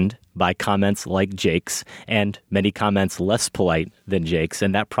chastened by comments like Jake's and many comments less polite than Jake's,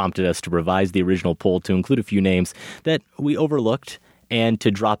 and that prompted us to revise the original poll to include a few names that we overlooked and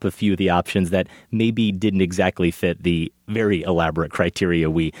to drop a few of the options that maybe didn't exactly fit the very elaborate criteria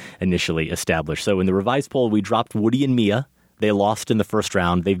we initially established. So in the revised poll, we dropped Woody and Mia. They lost in the first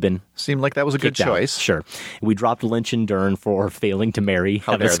round. They've been seemed like that was a good choice. Sure. We dropped Lynch and Dern for failing to marry,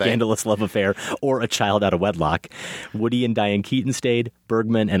 have a scandalous love affair, or a child out of wedlock. Woody and Diane Keaton stayed.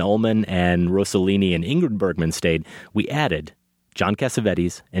 Bergman and Ullman and Rossellini and Ingrid Bergman stayed. We added John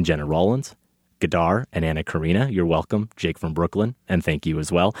Cassavetes and Jenna Rollins, Godard and Anna Karina, you're welcome. Jake from Brooklyn, and thank you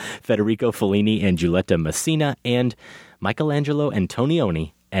as well. Federico Fellini and Giulietta Messina, and Michelangelo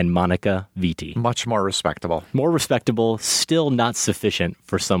Antonioni and Monica Vitti. Much more respectable. More respectable, still not sufficient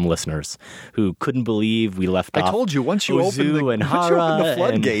for some listeners who couldn't believe we left off. I told you, once you open the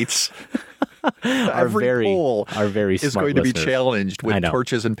floodgates, every poll is going to be challenged with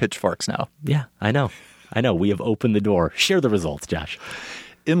torches and pitchforks now. Yeah, I know. We have opened the door. Share the results, Josh.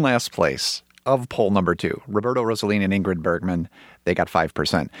 In last place of poll number 2, Roberto Rossellini and Ingrid Bergman, they got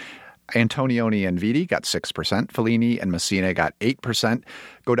 5%. Antonioni and Vitti got 6%. Fellini and Messina got 8%.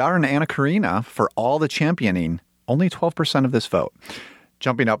 Godard and Anna Karina, for all the championing, only 12% of this vote.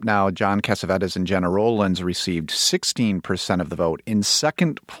 Jumping up now, John Cassavetes and Jenna Rollins received 16% of the vote. In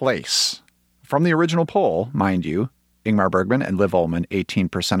second place, from the original poll, mind you, Ingmar Bergman and Liv Ullmann,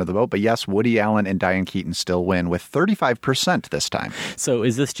 18% of the vote. But yes, Woody Allen and Diane Keaton still win with 35% this time. So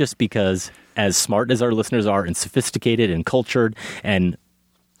is this just because, as smart as our listeners are and sophisticated and cultured and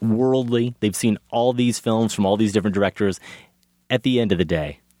worldly, they've seen all these films from all these different directors, at the end of the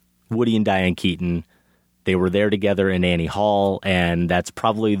day, Woody and Diane Keaton, they were there together in Annie Hall, and that's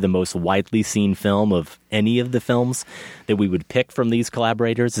probably the most widely seen film of any of the films that we would pick from these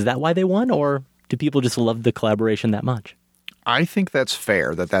collaborators. Is that why they won, or do people just love the collaboration that much? I think that's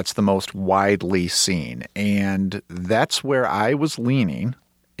fair, that's the most widely seen. And that's where I was leaning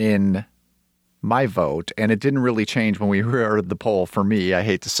in my vote. And it didn't really change when we heard the poll for me, I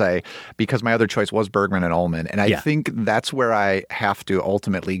hate to say, because my other choice was Bergman and Ullman. And I think that's where I have to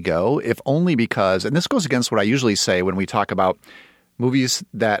ultimately go, if only because, and this goes against what I usually say when we talk about movies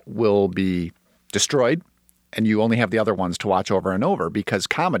that will be destroyed and you only have the other ones to watch over and over because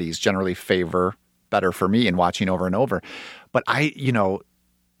comedies generally favor better for me in watching over and over. But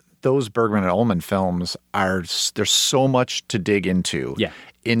those Bergman and Ullman films there's so much to dig into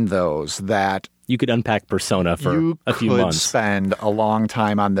in those that you could unpack Persona for a few months. You could spend a long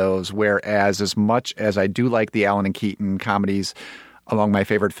time on those, whereas as much as I do like the Allen and Keaton comedies among my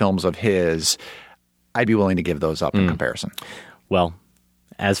favorite films of his, I'd be willing to give those up in comparison. Well,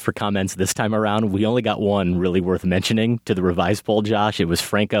 as for comments this time around, we only got one really worth mentioning to the revised poll, Josh. It was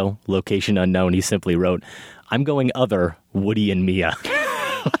Franco, location unknown. He simply wrote, "I'm going other Woody and Mia."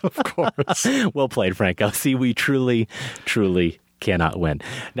 Of course. Well played, Franco. See, we truly, truly cannot win.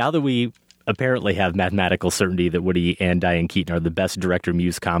 Now that we apparently have mathematical certainty that Woody and Diane Keaton are the best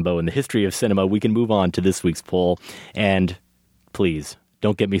director-muse combo in the history of cinema, we can move on to this week's poll. And please,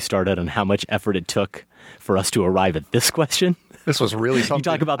 don't get me started on how much effort it took for us to arrive at this question. This was really something. You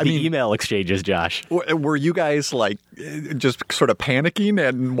talk about the email exchanges, Josh. Were you guys just sort of panicking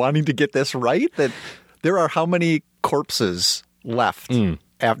and wanting to get this right? That there are how many corpses left?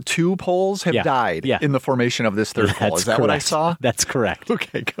 2 polls have died in the formation of this third poll. Is that what I saw? That's correct.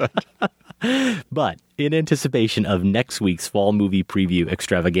 Okay, good. But in anticipation of next week's fall movie preview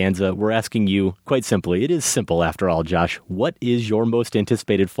extravaganza, we're asking you, quite simply, it is simple after all, Josh, what is your most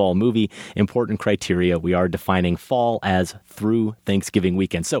anticipated fall movie? Important criteria. We are defining fall as through Thanksgiving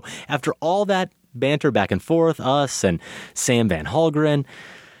weekend. So after all that banter back and forth, us and Sam Van Halgren,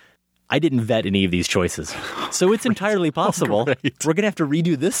 I didn't vet any of these choices. So it's entirely possible we're going to have to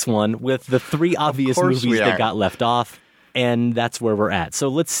redo this one with the 3 obvious movies that got left off. And that's where we're at. So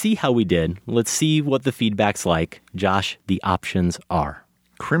let's see how we did. Let's see what the feedback's like. Josh, the options are.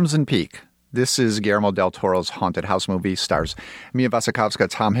 Crimson Peak. This is Guillermo del Toro's haunted house movie. Stars Mia Wasikowska,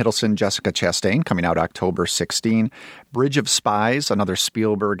 Tom Hiddleston, Jessica Chastain, coming out October 16. Bridge of Spies, another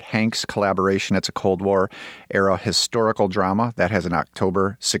Spielberg-Hanks collaboration. It's a Cold War-era historical drama that has an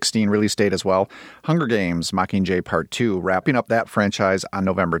October 16 release date as well. Hunger Games, Mockingjay Part 2, wrapping up that franchise on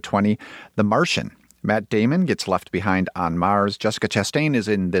November 20. The Martian. Matt Damon gets left behind on Mars. Jessica Chastain is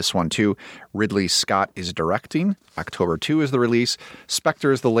in this one, too. Ridley Scott is directing. October 2 is the release.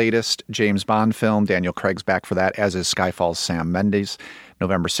 Spectre is the latest James Bond film. Daniel Craig's back for that, as is Skyfall's Sam Mendes.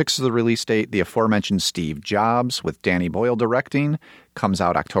 November 6 is the release date. The aforementioned Steve Jobs, with Danny Boyle directing, comes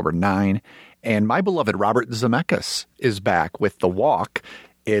out October 9. And my beloved Robert Zemeckis is back with The Walk.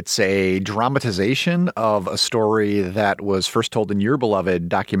 It's a dramatization of a story that was first told in your beloved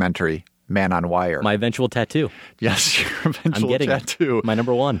documentary, Man on Wire. My eventual tattoo. Yes, your eventual tattoo. My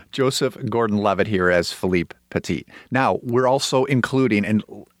number 1. Joseph Gordon-Levitt here as Philippe Petit. Now, we're also including, and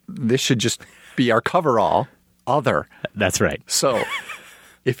this should just be our coverall, other. That's right. So,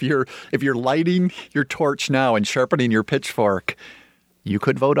 if you're lighting your torch now and sharpening your pitchfork, you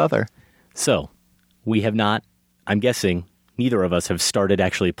could vote other. So, we have not, I'm guessing, neither of us have started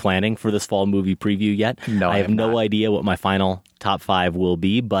actually planning for this fall movie preview yet. No, I have no idea what my final top 5 will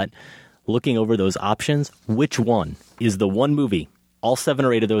be, but looking over those options, which one is the one movie? All 7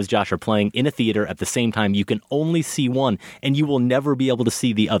 or 8 of those, Josh, are playing in a theater at the same time. You can only see one, and you will never be able to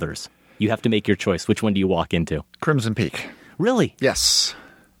see the others. You have to make your choice. Which one do you walk into? Crimson Peak. Really? Yes.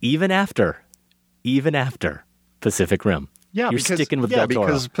 Even after Pacific Rim. Yeah, You're sticking with Del Toro.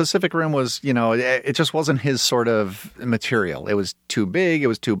 Because Pacific Rim was, it just wasn't his sort of material. It was too big. It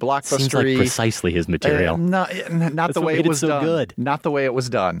was too blockbustery. Seems like precisely his material. Not the way it was done. Good. Not the way it was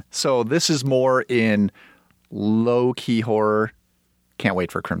done. So this is more in low-key horror. Can't wait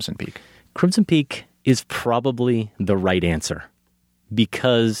for Crimson Peak. Crimson Peak is probably the right answer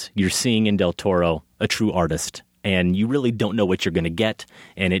because you're seeing in Del Toro a true artist, and you really don't know what you're going to get,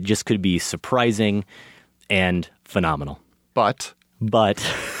 and it just could be surprising and phenomenal. But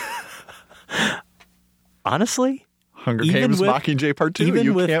honestly, Hunger Games Mockingjay Part 2,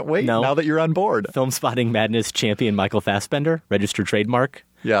 you can't wait now that you're on board. Film Spotting Madness champion Michael Fassbender, registered trademark.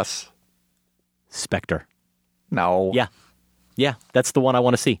 Yes. Spectre. No. Yeah, that's the one I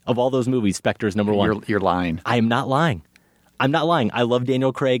want to see. Of all those movies, Spectre is number 1. You're lying. I am not lying. I love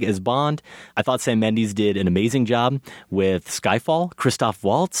Daniel Craig as Bond. I thought Sam Mendes did an amazing job with Skyfall. Christoph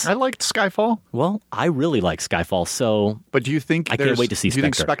Waltz. I liked Skyfall. Well, I really like Skyfall, so... But do you think I can't wait to see Spectre. Do you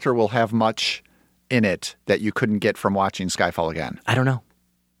think Spectre will have much in it that you couldn't get from watching Skyfall again? I don't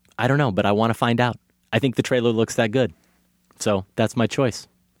know, but I want to find out. I think the trailer looks that good. So that's my choice.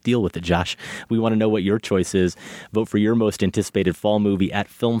 Deal with it, Josh. We want to know what your choice is. Vote for your most anticipated fall movie at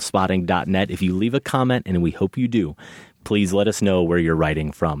filmspotting.net. If you leave a comment, and we hope you do, please let us know where you're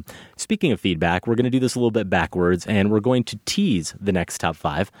writing from. Speaking of feedback, we're going to do this a little bit backwards, and we're going to tease the next top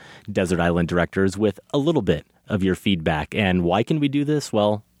 5 Desert Island directors with a little bit of your feedback. And why can we do this?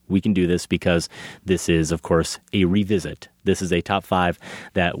 Well, we can do this because this is, of course, a revisit. This is a top 5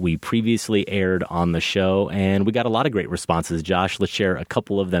 that we previously aired on the show, and we got a lot of great responses. Josh, let's share a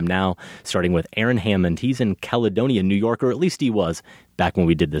couple of them now, starting with Aaron Hammond. He's in Caledonia, New York, or at least he was back when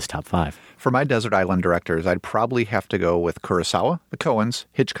we did this top 5. For my desert island directors, I'd probably have to go with Kurosawa, the Coens,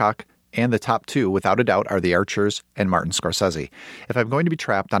 Hitchcock, and the top 2, without a doubt, are The Archers and Martin Scorsese. If I'm going to be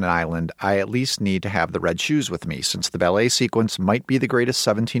trapped on an island, I at least need to have the red shoes with me, since the ballet sequence might be the greatest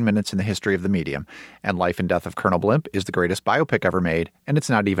 17 minutes in the history of the medium, and Life and Death of Colonel Blimp is the greatest biopic ever made, and it's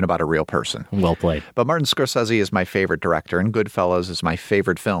not even about a real person. Well played. But Martin Scorsese is my favorite director, and Goodfellas is my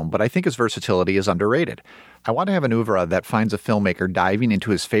favorite film, but I think his versatility is underrated. I want to have an oeuvre that finds a filmmaker diving into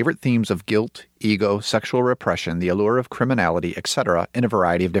his favorite themes of guilt, ego, sexual repression, the allure of criminality, etc. in a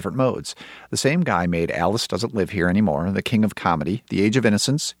variety of different modes. The same guy made Alice Doesn't Live Here Anymore, The King of Comedy, The Age of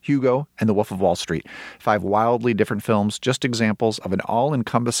Innocence, Hugo, and The Wolf of Wall Street. 5 wildly different films, just examples of an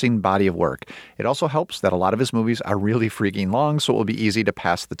all-encompassing body of work. It also helps that a lot of his movies are really freaking long, so it will be easy to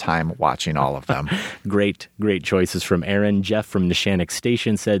pass the time watching all of them. Great choices from Aaron. Jeff from Neshannock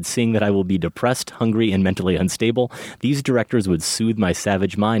Station said, seeing that I will be depressed, hungry, and mentally unstable, these directors would soothe my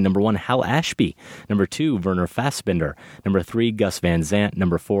savage mind. Number 1, Hal Ashby. Number 2, Werner Fassbinder. Number 3, Gus Van Sant.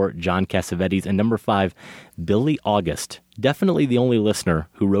 Number 4, John Cassavetes. And number 5, Billy August. Definitely the only listener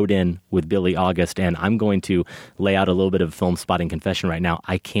who wrote in with Billy August, and I'm going to lay out a little bit of film spotting confession right now.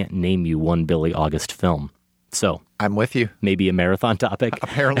 I can't name you one Billy August film. So I'm with you. Maybe a marathon topic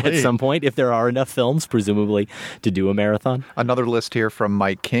apparently at some point, if there are enough films, presumably, to do a marathon. Another list here from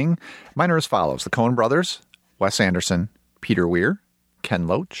Mike King. Mine are as follows. The Coen brothers, Wes Anderson, Peter Weir, Ken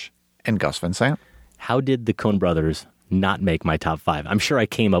Loach, and Gus Van Sant. How did the Coen brothers not make my top 5? I'm sure I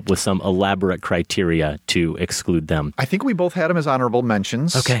came up with some elaborate criteria to exclude them. I think we both had them as honorable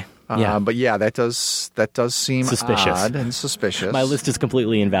mentions. Okay. Yeah. But yeah, that does seem suspicious. Odd and suspicious. My list is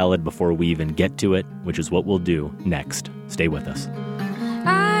completely invalid before we even get to it, which is what we'll do next. Stay with us.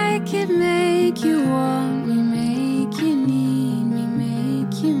 I could make you want me, make you need me,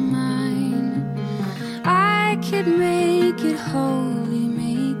 make you mine. I could make it holy,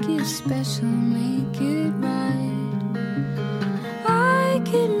 make it special, make it right. I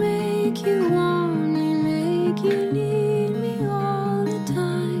could make you want me, make you need me all the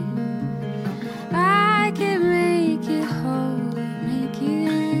time. I could make it holy, make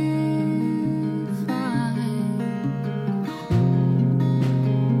it fine.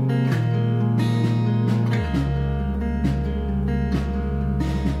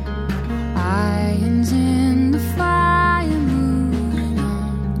 Irons in the fire, moving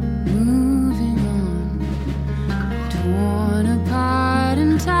on, torn apart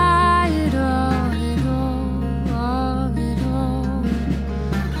and tired of it all.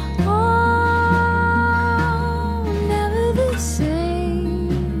 Oh, never the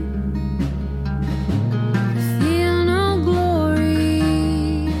same. I feel no glory,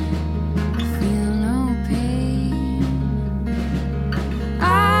 I feel no pain.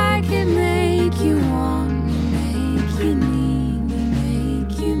 I can make you want me, make you need me,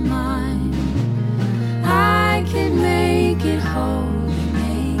 make you mine. I can make it holy,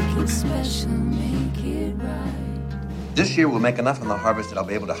 make it special, make it right. This year we'll make enough on the harvest that I'll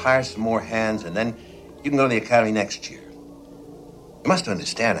be able to hire some more hands, and then you can go to the academy next year. You must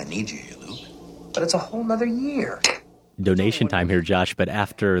understand I need you here, Luke. But it's a whole nother year. Donation time here, Josh, but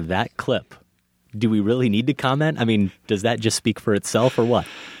after that clip, do we really need to comment? I mean, does that just speak for itself or what?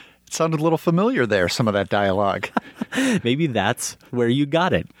 It sounded a little familiar there, some of that dialogue. Maybe that's where you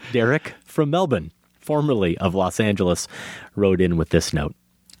got it. Derek from Melbourne, formerly of Los Angeles, wrote in with this note.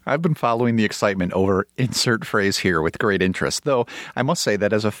 I've been following the excitement over insert phrase here with great interest, though I must say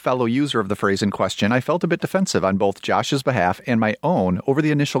that as a fellow user of the phrase in question, I felt a bit defensive on both Josh's behalf and my own over the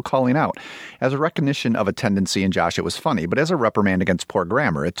initial calling out. As a recognition of a tendency in Josh, it was funny, but as a reprimand against poor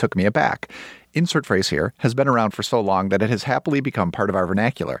grammar, it took me aback. Insert phrase here has been around for so long that it has happily become part of our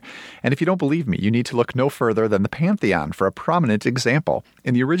vernacular. And if you don't believe me, you need to look no further than the Pantheon for a prominent example.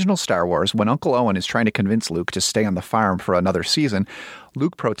 In the original Star Wars, when Uncle Owen is trying to convince Luke to stay on the farm for another season,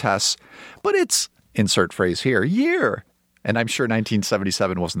 Luke protests, but it's, insert phrase here, year. And I'm sure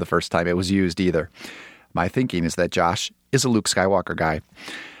 1977 wasn't the first time it was used either. My thinking is that Josh is a Luke Skywalker guy.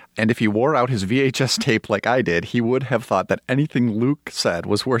 And if he wore out his VHS tape like I did, he would have thought that anything Luke said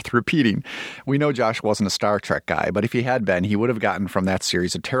was worth repeating. We know Josh wasn't a Star Trek guy, but if he had been, he would have gotten from that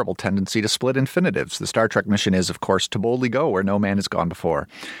series a terrible tendency to split infinitives. The Star Trek mission is, of course, to boldly go where no man has gone before.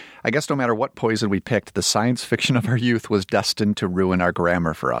 I guess no matter what poison we picked, the science fiction of our youth was destined to ruin our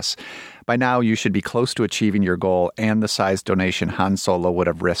grammar for us. By now, you should be close to achieving your goal and the size donation Han Solo would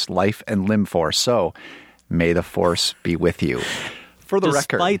have risked life and limb for. So, may the Force be with you. For the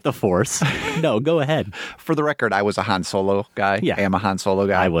record. Despite the Force. No, go ahead. For the record, I was a Han Solo guy. Yeah. I am a Han Solo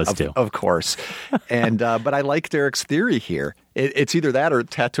guy. I was too. Of course. And but I like Derek's theory here. It's either that or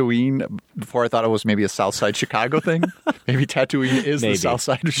Tatooine. Before I thought it was maybe a South Side Chicago thing. Maybe Tatooine is the South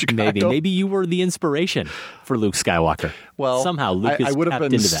Side of Chicago. Maybe you were the inspiration for Luke Skywalker. Well, somehow Luke I would have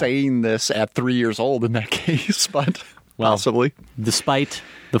been saying this at 3 years old in that case, but possibly. Despite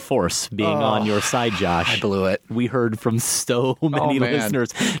the Force being on your side, Josh. I blew it. We heard from so many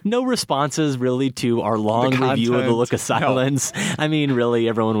listeners. No responses really to our long review of The Look of Silence. No. I mean, really,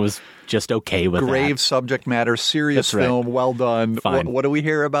 everyone was just okay with Grave subject matter, serious film, well done. Fine. What do we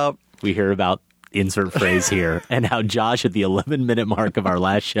hear about? We hear about insert phrase here, and how Josh at the 11-minute mark of our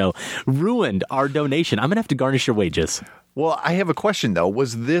last show ruined our donation. I'm going to have to garnish your wages. Well, I have a question, though.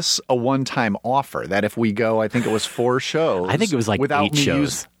 Was this a one-time offer that if we go, I think it was 4 shows? I think it was like 8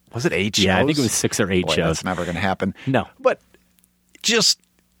 shows. Was it 8 shows? Yeah, I think it was 6 or 8 shows. That's never going to happen. No. But just,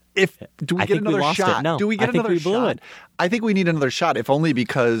 do we get another shot? No, do we get another shot? I think we need another shot, if only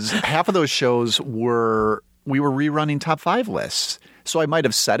because half of those shows we were rerunning top 5 lists. So I might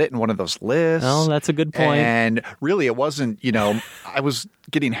have said it in one of those lists. Oh, that's a good point. And really, it wasn't, I was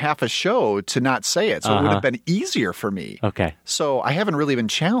getting half a show to not say it. So it would have been easier for me. Okay. So I haven't really been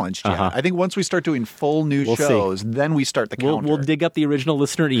challenged yet. I think once we start doing full new shows, then we start the counter. We'll dig up the original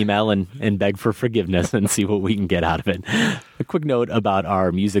listener email and beg for forgiveness and see what we can get out of it. A quick note about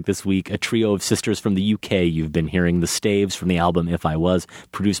our music this week. A trio of sisters from the UK. You've been hearing the Staves from the album If I Was,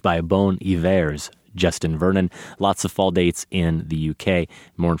 produced by Bon Iver's Justin Vernon. Lots of fall dates in the UK.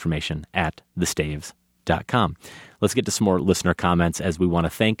 More information at thestaves.com. Let's get to some more listener comments, as we want to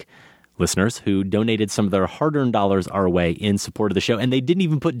thank listeners who donated some of their hard-earned dollars our way in support of the show, and they didn't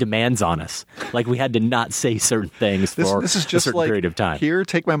even put demands on us. Like we had to not say certain things for this is just a certain period of time. Here,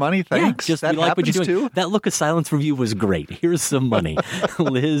 take my money, thanks. Yeah, just that we like what you're doing. Too? That Look of Silence review was great. Here's some money.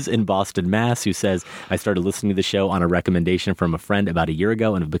 Liz in Boston, Mass, who says, I started listening to the show on a recommendation from a friend about a year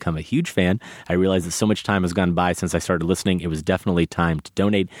ago and have become a huge fan. I realized that so much time has gone by since I started listening. It was definitely time to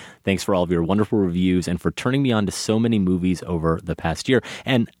donate. Thanks for all of your wonderful reviews and for turning me on to so many movies over the past year.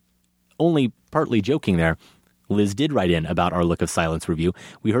 And only partly joking there, Liz did write in about our Look of Silence review.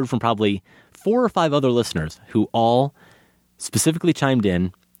 We heard from probably 4 or 5 other listeners who all specifically chimed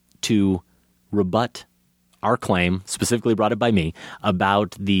in to rebut our claim, specifically brought it by me,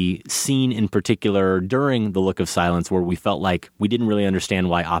 about the scene in particular during The Look of Silence where we felt like we didn't really understand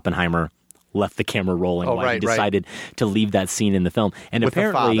why Oppenheimer left the camera rolling, why he decided to leave that scene in the film. And with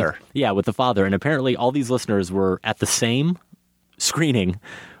apparently, the father. Yeah, with the father. And apparently all these listeners were at the same screening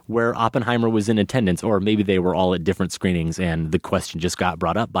where Oppenheimer was in attendance, or maybe they were all at different screenings, and the question just got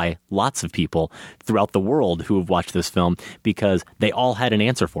brought up by lots of people throughout the world who have watched this film because they all had an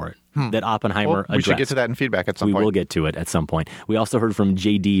answer for it that Oppenheimer addressed. We should get to that in feedback at some point. We will get to it at some point. We also heard from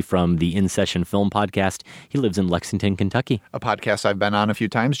JD from the In Session Film Podcast. He lives in Lexington, Kentucky. A podcast I've been on a few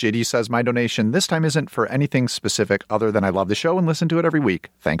times. JD says, my donation this time isn't for anything specific other than I love the show and listen to it every week.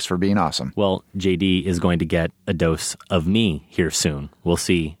 Thanks for being awesome. Well, JD is going to get a dose of me here soon. We'll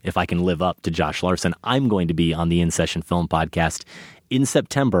see if I can live up to Josh Larson. I'm going to be on the In Session Film Podcast in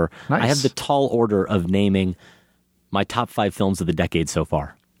September. Nice. I have the tall order of naming my top 5 films of the decade so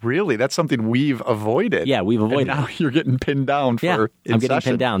far. Really? That's something we've avoided. Yeah, we've avoided. And now you're getting pinned down for I'm getting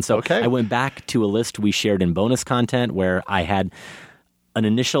pinned down. So okay. I went back to a list we shared in bonus content where I had an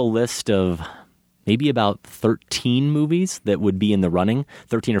initial list of maybe about 13 movies that would be in the running,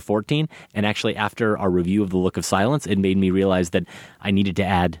 13 or 14. And actually, after our review of The Look of Silence, it made me realize that I needed to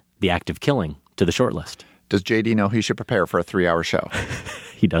add The Act of Killing to the short list. Does JD know he should prepare for a 3-hour show?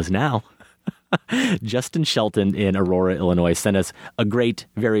 He does now. Justin Shelton in Aurora, Illinois, sent us a great,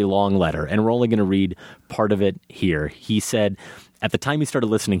 very long letter, and we're only going to read part of it here. He said, at the time he started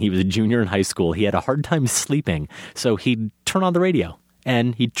listening, he was a junior in high school. He had a hard time sleeping, so he'd turn on the radio,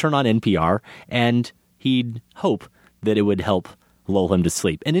 and he'd turn on NPR, and he'd hope that it would help lull him to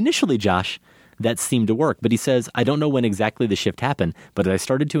sleep. And initially, Josh, that seemed to work. But he says, I don't know when exactly the shift happened, but as I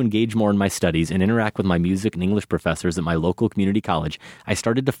started to engage more in my studies and interact with my music and English professors at my local community college, I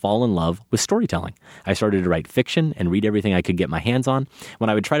started to fall in love with storytelling. I started to write fiction and read everything I could get my hands on.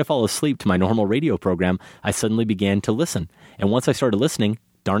 When I would try to fall asleep to my normal radio program, I suddenly began to listen. And once I started listening,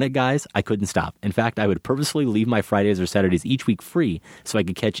 Darn it, guys, I couldn't stop. In fact, I would purposefully leave my Fridays or Saturdays each week free so I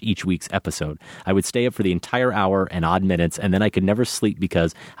could catch each week's episode. I would stay up for the entire hour and odd minutes, and then I could never sleep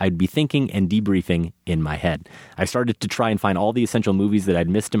because I'd be thinking and debriefing in my head. I started to try and find all the essential movies that I'd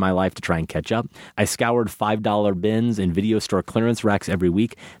missed in my life to try and catch up. I scoured $5 bins and video store clearance racks every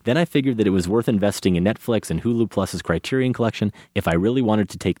week. Then I figured that it was worth investing in Netflix and Hulu Plus's Criterion Collection if I really wanted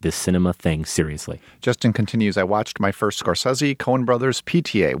to take this cinema thing seriously. Justin continues, I watched my first Scorsese, Coen Brothers,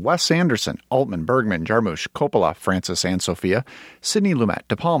 PTA, Wes Anderson, Altman, Bergman, Jarmusch, Coppola, Francis and Sophia, Sidney Lumet,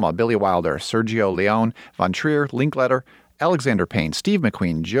 De Palma, Billy Wilder, Sergio Leone, Von Trier, Linklater, Alexander Payne, Steve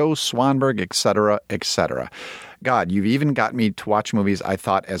McQueen, Joe Swanberg, etc., etc. God, you've even got me to watch movies I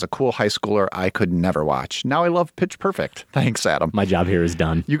thought as a cool high schooler I could never watch. Now I love Pitch Perfect. Thanks, Adam. My job here is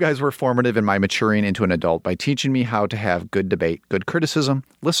done. You guys were formative in my maturing into an adult by teaching me how to have good debate, good criticism,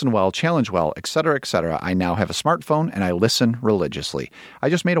 listen well, challenge well, etc., etc. I now have a smartphone and I listen religiously. I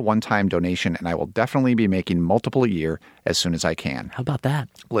just made a one-time donation and I will definitely be making multiple a year as soon as I can. How about that?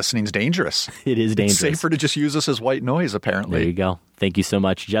 Listening's dangerous. It is dangerous. It's safer to just use this as white noise, apparently. There you go. Thank you so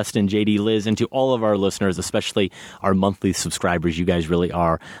much, Justin, JD, Liz, and to all of our listeners, especially our monthly subscribers. You guys really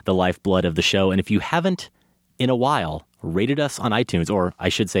are the lifeblood of the show. And if you haven't in a while rated us on iTunes, or I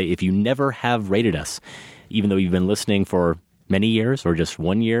should say if you never have rated us, even though you've been listening for many years or just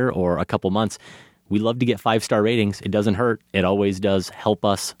 1 year or a couple months, we love to get 5-star ratings. It doesn't hurt. It always does help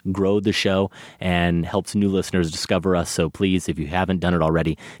us grow the show and helps new listeners discover us. So please, if you haven't done it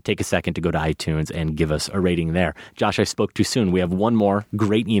already, take a second to go to iTunes and give us a rating there. Josh, I spoke too soon. We have one more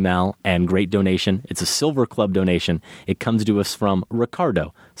great email and great donation. It's a Silver Club donation. It comes to us from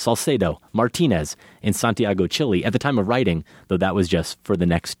Ricardo Salcedo Martinez in Santiago, Chile at the time of writing, though that was just for the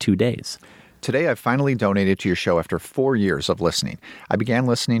next 2 days. Today, I finally donated to your show after 4 years of listening. I began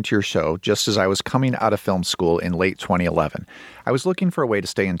listening to your show just as I was coming out of film school in late 2011. I was looking for a way to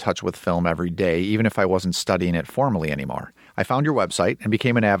stay in touch with film every day, even if I wasn't studying it formally anymore. I found your website and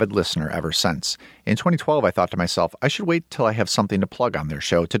became an avid listener ever since. In 2012, I thought to myself, I should wait till I have something to plug on their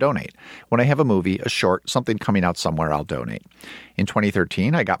show to donate. When I have a movie, a short, something coming out somewhere, I'll donate. In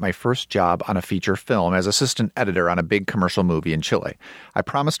 2013, I got my first job on a feature film as assistant editor on a big commercial movie in Chile. I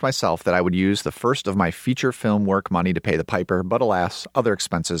promised myself that I would use the first of my feature film work money to pay the piper, but alas, other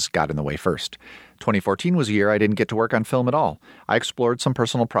expenses got in the way first. 2014 was a year I didn't get to work on film at all. I explored some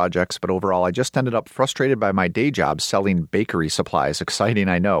personal projects, but overall I just ended up frustrated by my day job selling bakery supplies, exciting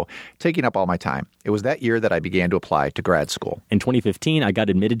I know, taking up all my time. It was that year that I began to apply to grad school. In 2015, I got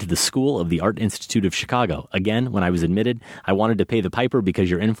admitted to the School of the Art Institute of Chicago. Again, when I was admitted, I wanted to pay the piper because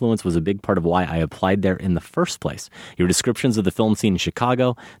your influence was a big part of why I applied there in the first place. Your descriptions of the film scene in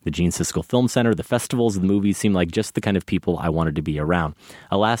Chicago, the Gene Siskel Film Center, the festivals, the movies seemed like just the kind of people I wanted to be around.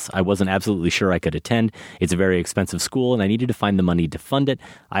 Alas, I wasn't absolutely sure I could attend. It's a very expensive school, and I needed to find the money to fund it.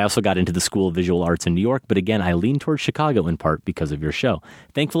 I also got into the School of Visual Arts in New York, but again, I leaned towards Chicago in part because of your show.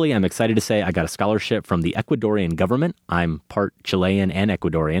 Thankfully, I'm excited to say I got a scholarship from the Ecuadorian government. I'm part Chilean and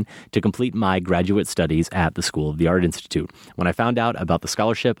Ecuadorian to complete my graduate studies at the School of the Art Institute. When I found out about the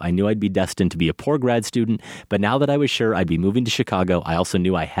scholarship, I knew I'd be destined to be a poor grad student, but now that I was sure I'd be moving to Chicago, I also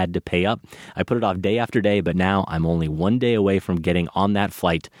knew I had to pay up. I put it off day after day, but now I'm only 1 day away from getting on that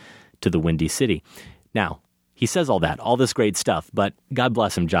flight to the Windy City. Now, he says all that, all this great stuff, but God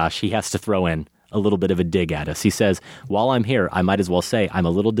bless him, Josh, he has to throw in a little bit of a dig at us. He says, while I'm here, I might as well say I'm a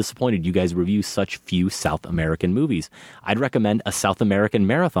little disappointed you guys review such few South American movies. I'd recommend a South American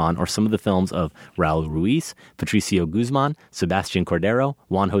marathon or some of the films of Raul Ruiz, Patricio Guzman, Sebastian Cordero,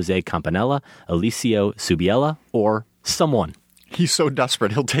 Juan Jose Campanella, Alicio Subiela, or someone. He's so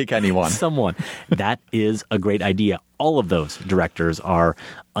desperate, he'll take anyone. Someone. That is a great idea. All of those directors are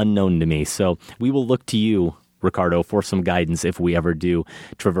unknown to me. So we will look to you, Ricardo, for some guidance if we ever do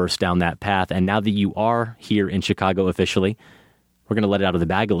traverse down that path. And now that you are here in Chicago officially, we're going to let it out of the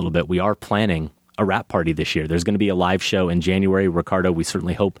bag a little bit. We are planning a wrap party this year. There's going to be a live show in January. Ricardo, we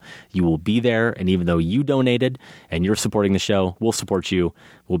certainly hope you will be there. And even though you donated and you're supporting the show, we'll support you.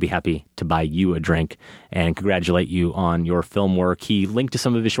 We'll be happy to buy you a drink and congratulate you on your film work. He linked to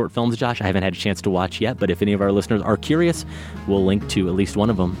some of his short films, Josh. I haven't had a chance to watch yet, but if any of our listeners are curious, we'll link to at least one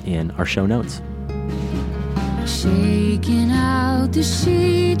of them in our show notes. Shaking out the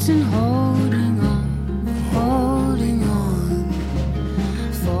sheets and holding on,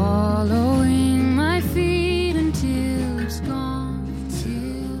 following my feet until it's gone,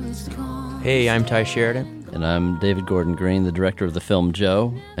 Hey, I'm Ty Sheridan. And I'm David Gordon Green, the director of the film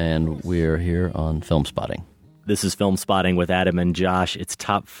Joe, and we're here on Film Spotting. This is Film Spotting with Adam and Josh. It's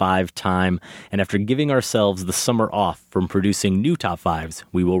Top 5 time. And after giving ourselves the summer off from producing new Top 5s,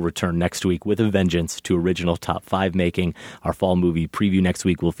 we will return next week with a vengeance to original Top 5 making. Our fall movie preview next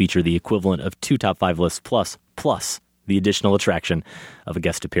week will feature the equivalent of 2 Top 5 lists plus the additional attraction of a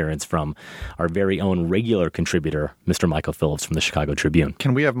guest appearance from our very own regular contributor, Mr. Michael Phillips from the Chicago Tribune.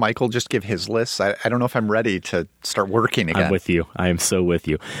 Can we have Michael just give his list? I don't know if I'm ready to start working again. I'm with you. I am so with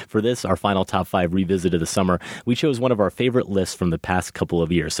you. For this, our final Top 5 revisit of the summer, we chose one of our favorite lists from the past couple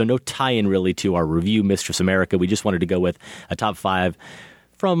of years. So no tie-in really to our review, Mistress America. We just wanted to go with a Top 5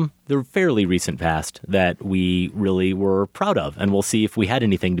 from the fairly recent past that we really were proud of. And we'll see if we had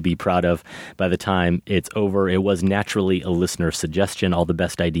anything to be proud of by the time it's over. It was naturally a listener suggestion. All the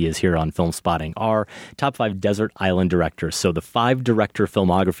best ideas here on Film Spotting are Top 5 Desert Island Directors. So the 5 director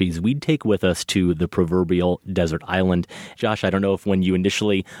filmographies we'd take with us to the proverbial desert island. Josh, I don't know if when you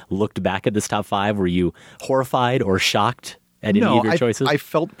initially looked back at this Top 5, were you horrified or shocked at any of your choices? I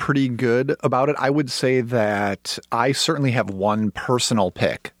felt pretty good about it. I would say that I certainly have one personal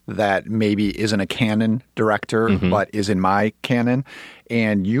pick that maybe isn't a canon director, but is in my canon.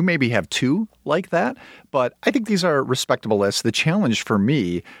 And you maybe have 2 like that. But I think these are respectable lists. The challenge for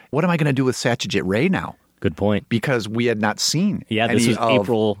me, what am I going to do with Satyajit Ray now? Good point. Because we had not seen this was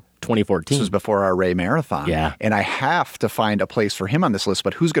April 2014. This was before our Ray Marathon. Yeah. And I have to find a place for him on this list.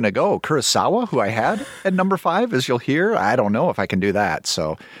 But who's going to go? Kurosawa, who I had at number 5, as you'll hear? I don't know if I can do that.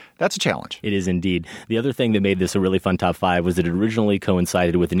 So that's a challenge. It is indeed. The other thing that made this a really fun Top 5 was that it originally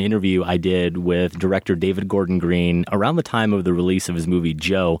coincided with an interview I did with director David Gordon Green around the time of the release of his movie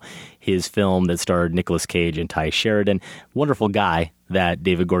Joe, his film that starred Nicolas Cage and Ty Sheridan. Wonderful guy that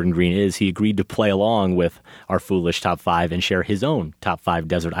David Gordon Green is. He agreed to play along with our foolish Top 5 and share his own Top 5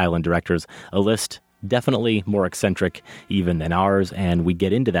 desert island directors, a list definitely more eccentric even than ours, and we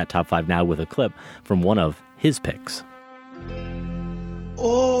get into that Top 5 now with a clip from one of his picks.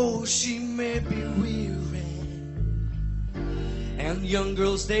 Oh, she may be weary, and young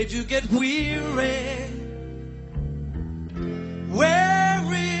girls, they do get weary,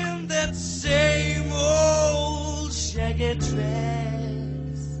 wearing that same old shaggy dress.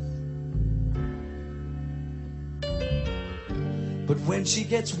 But when she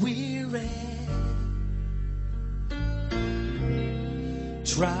gets weary,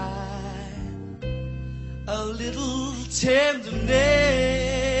 try a little tenderness.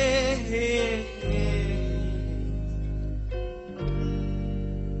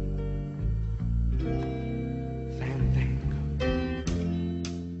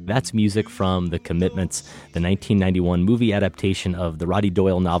 That's music from The Commitments, the 1991 movie adaptation of the Roddy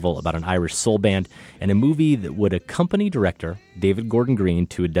Doyle novel about an Irish soul band, and a movie that would accompany director David Gordon Green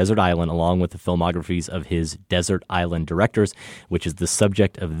to a desert island along with the filmographies of his desert island directors, which is the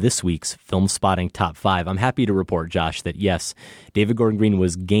subject of this week's Film Spotting Top 5. I'm happy to report, Josh, that yes, David Gordon Green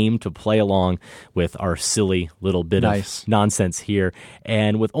was game to play along with our silly little bit of nonsense here,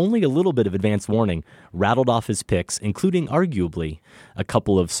 and with only a little bit of advance warning, rattled off his picks, including arguably a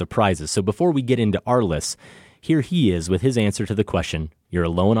couple of surprises. So before we get into our lists, here he is with his answer to the question, you're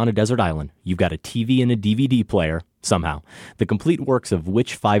alone on a desert island, you've got a TV and a DVD player, somehow. The complete works of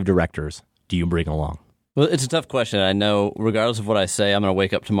which 5 directors do you bring along? Well, it's a tough question. I know, regardless of what I say, I'm going to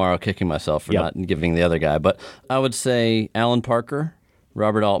wake up tomorrow kicking myself for not giving the other guy. But I would say Alan Parker,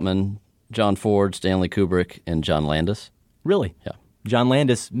 Robert Altman, John Ford, Stanley Kubrick, and John Landis. Really? Yeah. John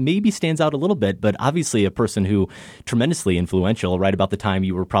Landis maybe stands out a little bit, but obviously a person who tremendously influential right about the time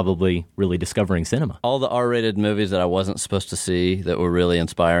you were probably really discovering cinema. All the R-rated movies that I wasn't supposed to see that were really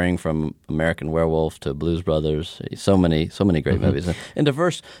inspiring, from American Werewolf to Blues Brothers, so many great movies. And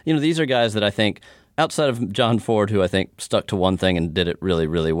diverse, these are guys that I think, outside of John Ford, who I think stuck to one thing and did it really,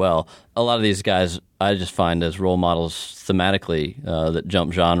 really well, a lot of these guys I just find as role models thematically that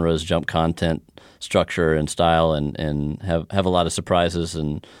jump genres, jump content, structure and style, and have a lot of surprises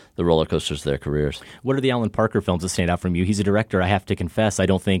and the roller coasters of their careers. What are the Alan Parker films that stand out from you? He's a director, I have to confess, I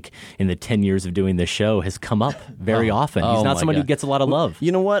don't think in the 10 years of doing this show has come up very often. He's not someone who gets a lot of love.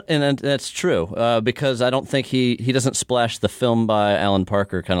 You know what? And that's true, because I don't think he doesn't splash the film by Alan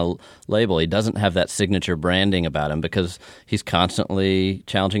Parker kind of label. He doesn't have that signature branding about him because he's constantly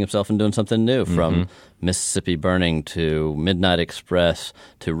challenging himself and doing something new, from Mississippi Burning to Midnight Express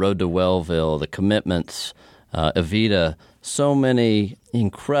to Road to Wellville, The Commitments, Evita. So many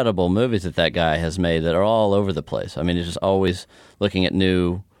incredible movies that guy has made that are all over the place. I mean, he's just always looking at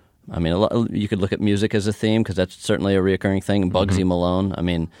new. I mean, you could look at music as a theme because that's certainly a reoccurring thing. Bugsy Malone. I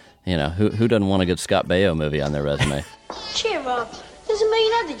mean, who doesn't want a good Scott Baio movie on their resume? Cheer up. There's a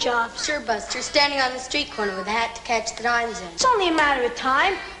million other jobs. Sure, Buster. Standing on the street corner with a hat to catch the dimes in. It's only a matter of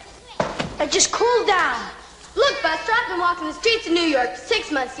time. Now just cool down. Look, Buster, I've been walking the streets of New York for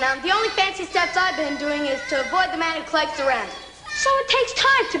 6 months now, and the only fancy steps I've been doing is to avoid the man who collects the rent. So it takes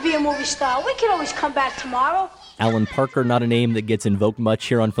time to be a movie star. We can always come back tomorrow. Alan Parker, not a name that gets invoked much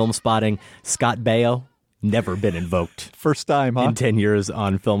here on Film Spotting. Scott Baio, never been invoked. First time, huh? In 10 years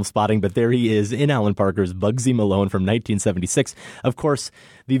on Film Spotting, but there he is in Alan Parker's Bugsy Malone from 1976. Of course,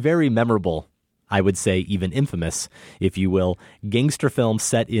 the very memorable, I would say even infamous, if you will, gangster film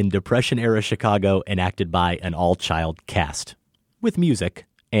set in Depression-era Chicago and acted by an all-child cast. With music,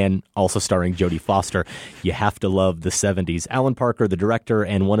 and also starring Jodie Foster. You have to love the 70s. Alan Parker, the director,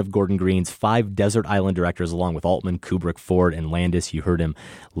 and one of Gordon Green's 5 Desert Island directors, along with Altman, Kubrick, Ford, and Landis. You heard him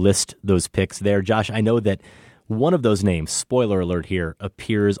list those picks there. Josh, I know that one of those names, spoiler alert here,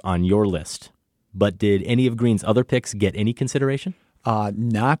 appears on your list. But did any of Green's other picks get any consideration?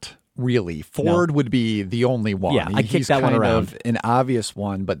 Not really. Ford would be the only one. Yeah, I kicked that one around. He's kind of an obvious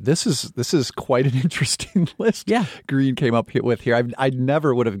one, but this is quite an interesting list. Yeah. Green came up with here. I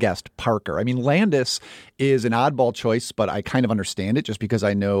never would have guessed Parker. I mean, Landis is an oddball choice, but I kind of understand it just because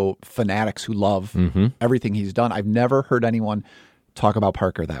I know fanatics who love everything he's done. I've never heard anyone talk about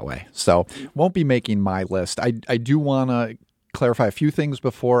Parker that way. So won't be making my list. I do want to clarify a few things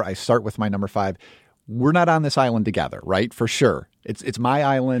before I start with my number 5. We're not on this island together, right? For sure. It's my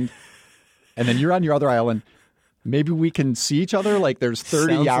island, and then you're on your other island. Maybe we can see each other like there's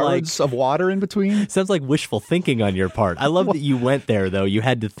 30 yards of water in between. Sounds like wishful thinking on your part. I love that you went there, though. You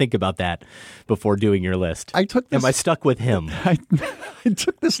had to think about that before doing your list. I took this. Am I stuck with him? I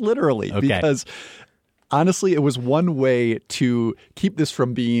took this literally because honestly, it was one way to keep this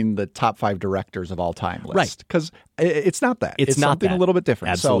from being the top 5 directors of all time list. Right. Because it's not that. It's not something that. A little bit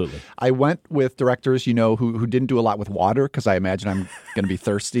different. Absolutely. So I went with directors, who didn't do a lot with water because I imagine I'm going to be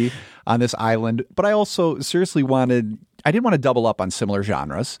thirsty on this island. But I also seriously I didn't want to double up on similar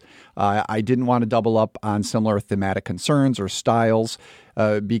genres. I didn't want to double up on similar thematic concerns or styles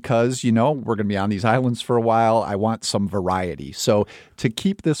because, we're going to be on these islands for a while. I want some variety. So to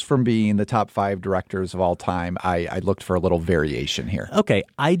keep this from being the top 5 directors of all time, I looked for a little variation here. Okay,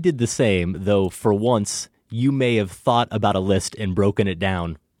 I did the same, though for once you may have thought about a list and broken it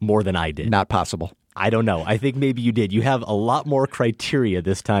down more than I did. Not possible. I don't know. I think maybe you did. You have a lot more criteria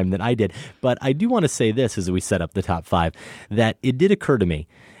this time than I did. But I do want to say this as we set up the top 5, that it did occur to me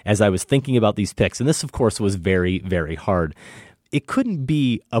as I was thinking about these picks, and this, of course, was very, very hard. It couldn't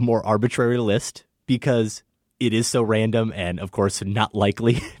be a more arbitrary list because it is so random and, of course, not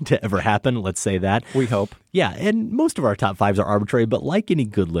likely to ever happen. Let's say that. We hope. Yeah, and most of our top 5s are arbitrary, but like any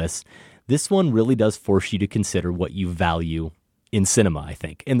good list, this one really does force you to consider what you value in cinema, I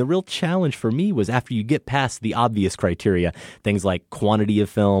think. And the real challenge for me was after you get past the obvious criteria, things like quantity of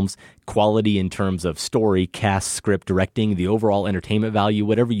films, quality in terms of story, cast, script, directing, the overall entertainment value,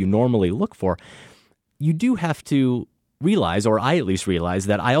 whatever you normally look for, you do have to realize, or I at least realize,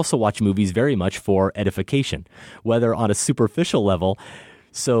 that I also watch movies very much for edification, whether on a superficial level.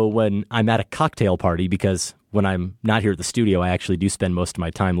 So when I'm at a cocktail party, because when I'm not here at the studio, I actually do spend most of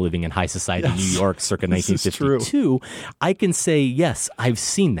my time living in high society New York circa 1952. I can say, yes, I've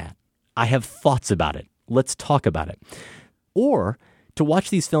seen that. I have thoughts about it. Let's talk about it. Or to watch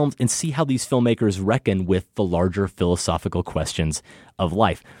these films and see how these filmmakers reckon with the larger philosophical questions of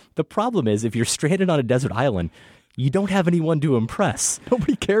life. The problem is, if you're stranded on a desert island, you don't have anyone to impress.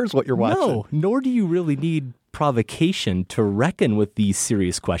 Nobody cares what you're watching. No, nor do you really need provocation to reckon with these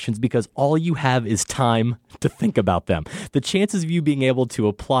serious questions because all you have is time to think about them. The chances of you being able to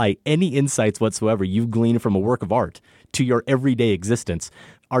apply any insights whatsoever you've gleaned from a work of art to your everyday existence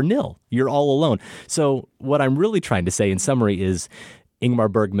are nil. You're all alone. So what I'm really trying to say in summary is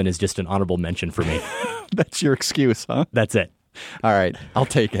Ingmar Bergman is just an honorable mention for me. That's your excuse, huh? That's it. All right, I'll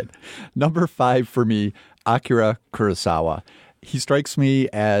take it. Number 5 for me, Akira Kurosawa. He strikes me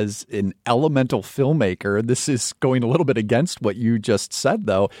as an elemental filmmaker. This is going a little bit against what you just said,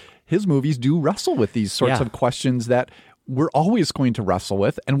 though. His movies do wrestle with these sorts of questions that we're always going to wrestle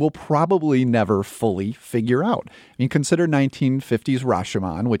with and will probably never fully figure out. I mean, consider 1950s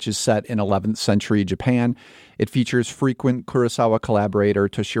Rashomon, which is set in 11th century Japan. It features frequent Kurosawa collaborator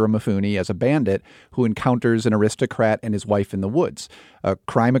Toshiro Mifune as a bandit who encounters an aristocrat and his wife in the woods. A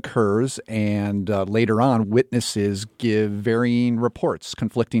crime occurs, and later on, witnesses give varying reports,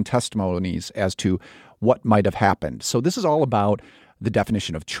 conflicting testimonies as to what might have happened. So this is all about the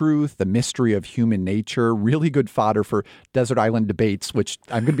definition of truth, the mystery of human nature, really good fodder for desert island debates, which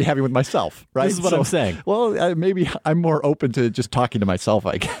I'm going to be having with myself, right? This is what I'm saying. Well, maybe I'm more open to just talking to myself,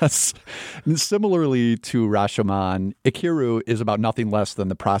 I guess. And similarly to Rashomon, Ikiru is about nothing less than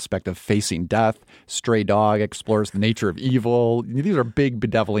the prospect of facing death. Stray Dog explores the nature of evil. These are big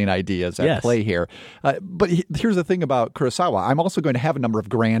bedeviling ideas at play here. But here's the thing about Kurosawa. I'm also going to have a number of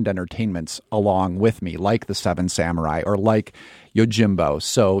grand entertainments along with me, like The Seven Samurai or like Yojimbo.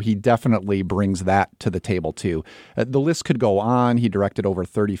 So he definitely brings that to the table, too. The list could go on. He directed over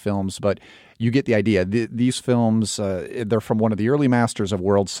 30 films, but you get the idea. These films, they're from one of the early masters of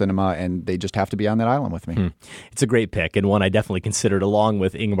world cinema, and they just have to be on that island with me. It's a great pick, and one I definitely considered along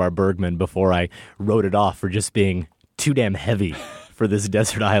with Ingmar Bergman before I wrote it off for just being too damn heavy for this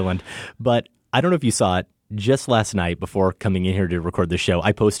desert island. But I don't know if you saw it. Just last night, before coming in here to record the show,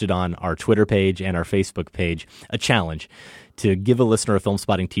 I posted on our Twitter page and our Facebook page a challenge to give a listener a Film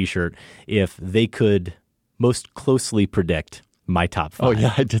Spotting t-shirt if they could most closely predict my top 5. Oh,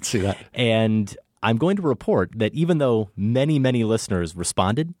 yeah, I did see that. And I'm going to report that even though many, many listeners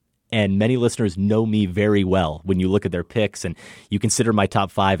responded, and many listeners know me very well when you look at their picks and you consider my top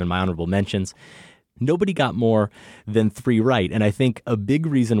 5 and my honorable mentions, nobody got more than 3 right. And I think a big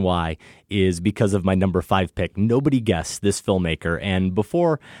reason why is because of my number 5 pick. Nobody guessed this filmmaker. And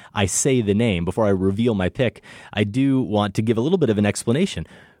before I say the name, before I reveal my pick, I do want to give a little bit of an explanation.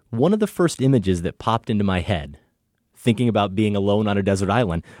 One of the first images that popped into my head, thinking about being alone on a desert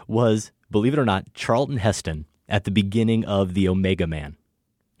island, was, believe it or not, Charlton Heston at the beginning of The Omega Man.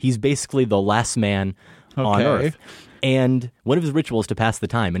 He's basically the last man on Earth. And one of his rituals to pass the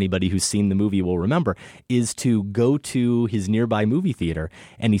time, anybody who's seen the movie will remember, is to go to his nearby movie theater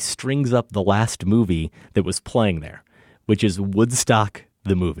and he strings up the last movie that was playing there, which is Woodstock,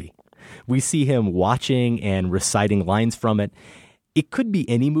 the movie. We see him watching and reciting lines from it. It could be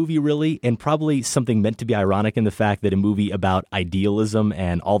any movie, really, and probably something meant to be ironic in the fact that a movie about idealism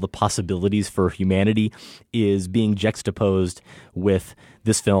and all the possibilities for humanity is being juxtaposed with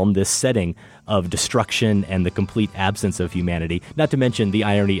this film, this setting of destruction and the complete absence of humanity. Not to mention the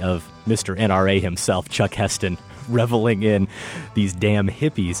irony of Mr. NRA himself, Chuck Heston, reveling in these damn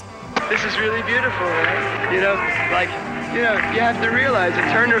hippies. This is really beautiful, right? You have to realize the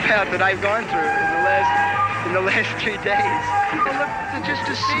turnabout that I've gone through in the last 3 days.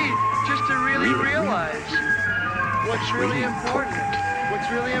 Just to really realize what's really important. What's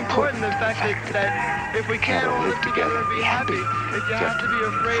really important, the fact that if we can't all live together and be happy, if you have to be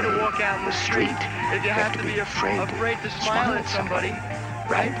afraid to walk out in the street, if you have to be afraid to smile at somebody,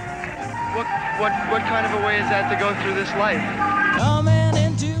 right? What kind of a way is that to go through this life?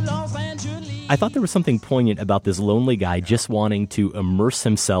 I thought there was something poignant about this lonely guy just wanting to immerse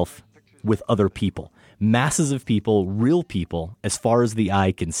himself with other people. Masses of people, real people, as far as the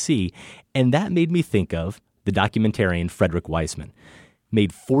eye can see. And that made me think of the documentarian Frederick Wiseman.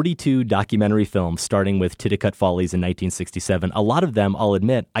 Made 42 documentary films, starting with Titicut Follies in 1967. A lot of them, I'll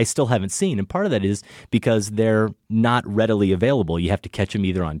admit, I still haven't seen. And part of that is because they're not readily available. You have to catch them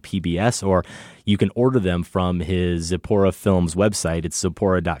either on PBS or you can order them from his Zippora Films website. It's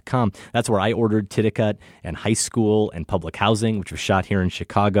Zippora.com. That's where I ordered Titicut and High School and Public Housing, which was shot here in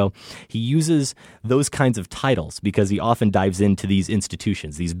Chicago. He uses those kinds of titles because he often dives into these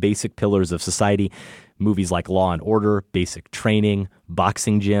institutions, these basic pillars of society. Movies like Law and Order, Basic Training,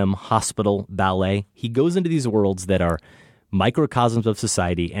 Boxing Gym, Hospital, Ballet. He goes into these worlds that are microcosms of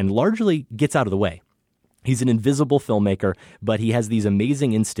society and largely gets out of the way. He's an invisible filmmaker, but he has these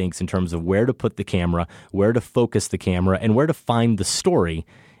amazing instincts in terms of where to put the camera, where to focus the camera, and where to find the story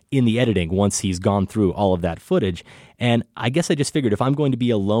in the editing once he's gone through all of that footage. And I guess I just figured if I'm going to be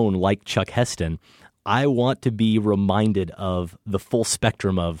alone like Chuck Heston, I want to be reminded of the full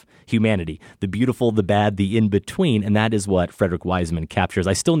spectrum of humanity, the beautiful, the bad, the in-between, and that is what Frederick Wiseman captures.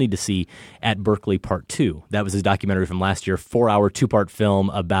 I still need to see At Berkeley Part 2. That was his documentary from last year, 4-hour, 2-part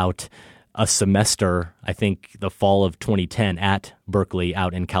film about a semester, I think the fall of 2010 at Berkeley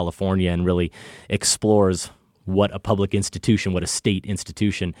out in California, and really explores what a public institution, what a state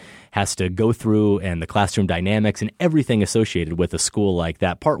institution has to go through and the classroom dynamics and everything associated with a school like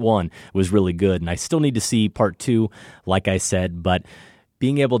that. Part 1 was really good, and I still need to see Part 2, like I said, but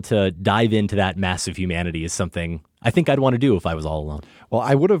being able to dive into that massive humanity is something I think I'd want to do if I was all alone. Well,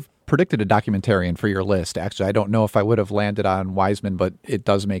 I would have predicted a documentarian for your list. Actually, I don't know if I would have landed on Wiseman, but it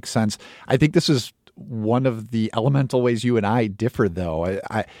does make sense. I think this is one of the elemental ways you and I differ, though.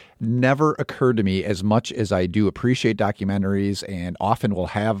 I never occurred to me, as much as I do appreciate documentaries and often will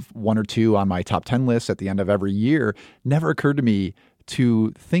have one or two on my top 10 list at the end of every year, never occurred to me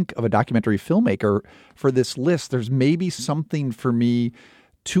to think of a documentary filmmaker for this list. There's maybe something for me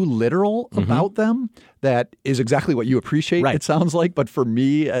too literal about them that is exactly what you appreciate, it sounds like. But for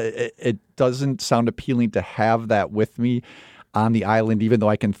me, it doesn't sound appealing to have that with me on the island, even though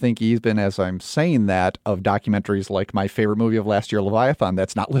I can think even as I'm saying that of documentaries like my favorite movie of last year, Leviathan,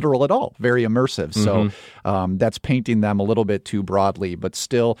 that's not literal at all, very immersive. So that's painting them a little bit too broadly. But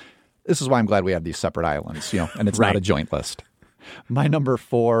still, this is why I'm glad we have these separate islands, and it's not a joint list. My number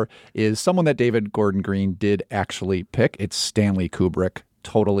 4 is someone that David Gordon Green did actually pick. It's Stanley Kubrick.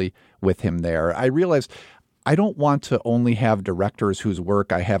 Totally with him there. I realized I don't want to only have directors whose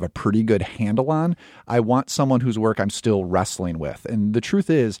work I have a pretty good handle on. I want someone whose work I'm still wrestling with. And the truth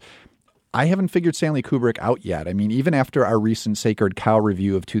is, I haven't figured Stanley Kubrick out yet. I mean, even after our recent Sacred Cow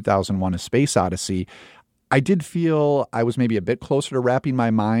review of 2001: A Space Odyssey, I did feel I was maybe a bit closer to wrapping my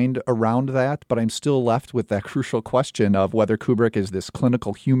mind around that, but I'm still left with that crucial question of whether Kubrick is this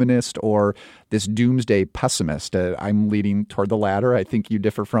clinical humanist or this doomsday pessimist. I'm leaning toward the latter. I think you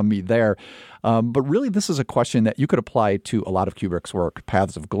differ from me there. But really, this is a question that you could apply to a lot of Kubrick's work.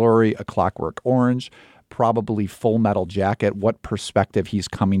 Paths of Glory, A Clockwork Orange, probably Full Metal Jacket, what perspective he's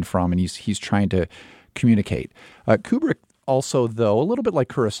coming from and he's trying to communicate. Kubrick also, though, a little bit like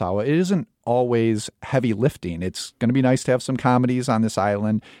Kurosawa, it isn't always heavy lifting. It's going to be nice to have some comedies on this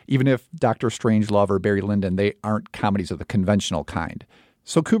island, even if Dr. Strangelove or Barry Lyndon, they aren't comedies of the conventional kind.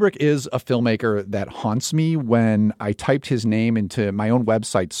 So Kubrick is a filmmaker that haunts me. When I typed his name into my own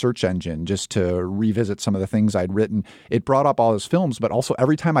website search engine just to revisit some of the things I'd written, it brought up all his films, but also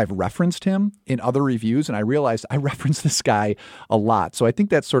every time I've referenced him in other reviews, and I realized I reference this guy a lot. So I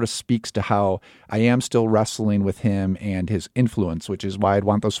think that sort of speaks to how I am still wrestling with him and his influence, which is why I'd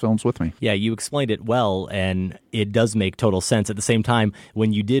want those films with me. Yeah, you explained it well, and it does make total sense. At the same time,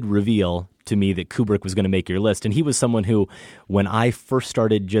 when you did reveal to me that Kubrick was going to make your list, and he was someone who, when I first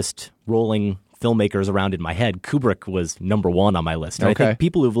started just rolling filmmakers around in my head, Kubrick was number 1 on my list. And I think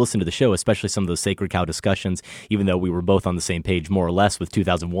people who've listened to the show, especially some of those Sacred Cow discussions, even though we were both on the same page more or less with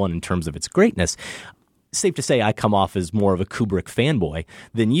 2001 in terms of its greatness, safe to say I come off as more of a Kubrick fanboy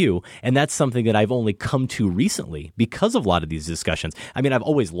than you, and that's something that I've only come to recently because of a lot of these discussions. I mean, I've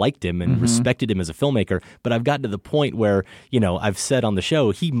always liked him and respected him as a filmmaker, but I've gotten to the point where, I've said on the show,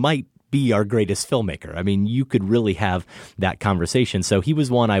 he might be our greatest filmmaker. I mean, you could really have that conversation. So he was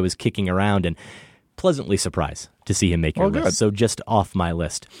one I was kicking around and pleasantly surprised to see him make your list. So just off my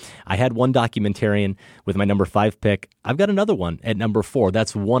list. I had one documentarian with my number 5 pick. I've got another one at number 4.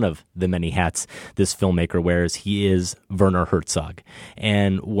 That's one of the many hats this filmmaker wears. He is Werner Herzog.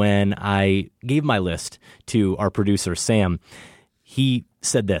 And when I gave my list to our producer, Sam, he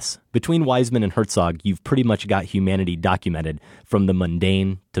said this: between Wiseman and Herzog, you've pretty much got humanity documented from the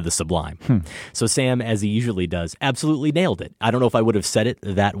mundane to the sublime. So Sam, as he usually does, absolutely nailed it. I don't know if I would have said it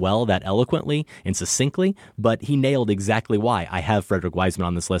that well, that eloquently and succinctly, but he nailed exactly why I have Frederick Wiseman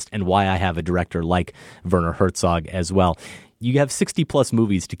on this list and why I have a director like Werner Herzog as well. You have 60-plus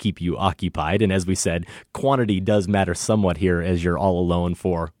movies to keep you occupied, and as we said, quantity does matter somewhat here as you're all alone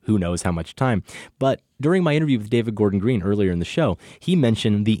for who knows how much time. But during my interview with David Gordon Green earlier in the show, he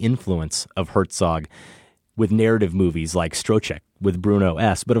mentioned the influence of Herzog with narrative movies like Strocheck with Bruno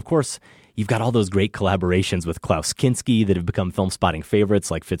S. But of course, you've got all those great collaborations with Klaus Kinski that have become film spotting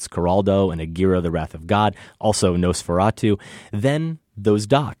favorites like Fitzcarraldo and Aguirre, The Wrath of God, also Nosferatu. Then those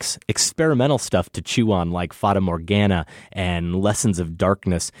docs, experimental stuff to chew on like Fata Morgana and Lessons of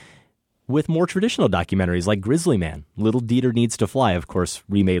Darkness, with more traditional documentaries like Grizzly Man, Little Dieter Needs to Fly, of course,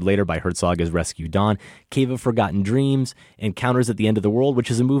 remade later by Herzog as Rescue Dawn, Cave of Forgotten Dreams, Encounters at the End of the World, which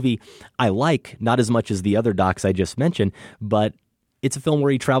is a movie I like, not as much as the other docs I just mentioned, but it's a film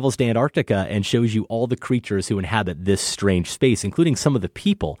where he travels to Antarctica and shows you all the creatures who inhabit this strange space, including some of the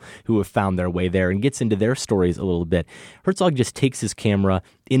people who have found their way there, and gets into their stories a little bit. Herzog just takes his camera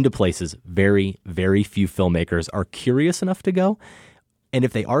into places very, very few filmmakers are curious enough to go. And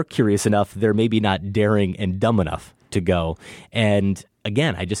if they are curious enough, they're maybe not daring and dumb enough to go. And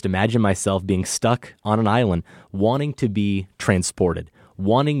again, I just imagine myself being stuck on an island, wanting to be transported,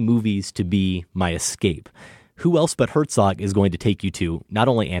 wanting movies to be my escape. Who else but Herzog is going to take you to not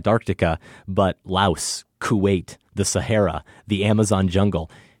only Antarctica, but Laos, Kuwait, the Sahara, the Amazon jungle?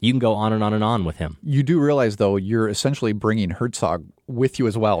 You can go on and on and on with him. You do realize, though, you're essentially bringing Herzog with you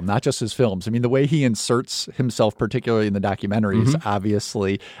as well, not just his films. I mean, the way he inserts himself, particularly in the documentaries,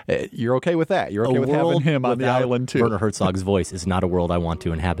 obviously, you're okay with that. You're okay with having him on the island, too. Werner Herzog's voice is not a world I want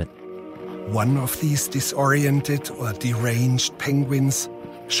to inhabit. One of these disoriented or deranged penguins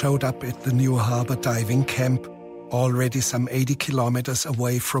showed up at the New Harbor diving camp, already some 80 kilometers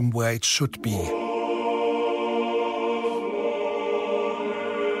away from where it should be.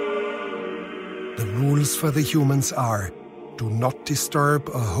 The rules for the humans are: do not disturb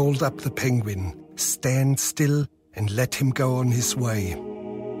or hold up the penguin. Stand still and let him go on his way.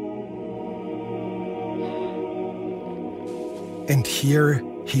 And here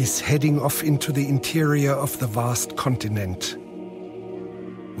he's heading off into the interior of the vast continent.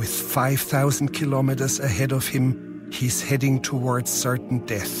 With 5,000 kilometers ahead of him, he's heading towards certain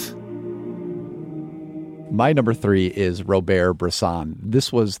death. My number 3 is Robert Bresson.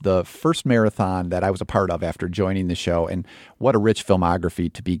 This was the first marathon that I was a part of after joining the show, and what a rich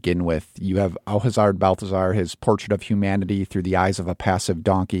filmography to begin with. You have Alhazard Balthazar, his Portrait of Humanity Through the Eyes of a Passive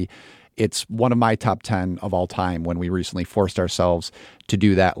Donkey. It's one of my top 10 of all time when we recently forced ourselves to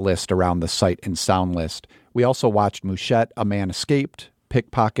do that list around the Sight and Sound list. We also watched Mouchette, A Man Escaped,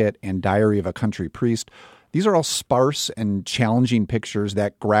 Pickpocket, and Diary of a Country Priest. These are all sparse and challenging pictures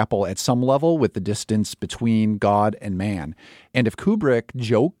that grapple at some level with the distance between God and man. And if Kubrick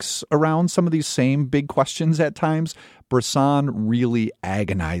jokes around some of these same big questions at times, Bresson really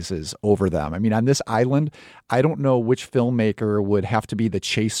agonizes over them. I mean, on this island, I don't know which filmmaker would have to be the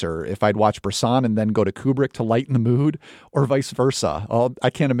chaser if I'd watch Bresson and then go to Kubrick to lighten the mood, or vice versa. I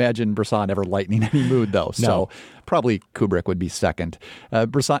can't imagine Bresson ever lightening any mood, though. No. So probably Kubrick would be second.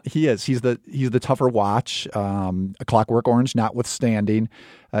 Bresson, he's the tougher watch. A Clockwork Orange notwithstanding,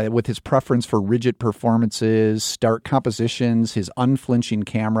 with his preference for rigid performances, stark compositions, his unflinching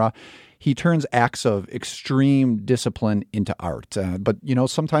camera. He turns acts of extreme discipline into art. But,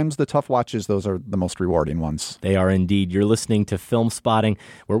 sometimes the tough watches, those are the most rewarding ones. They are indeed. You're listening to Film Spotting,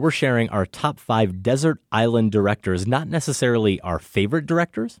 where we're sharing our top 5 desert island directors, not necessarily our favorite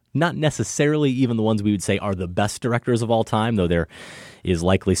directors, not necessarily even the ones we would say are the best directors of all time, though there is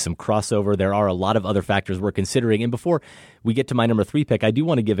likely some crossover. There are a lot of other factors we're considering. And before we get to my number 3 pick, I do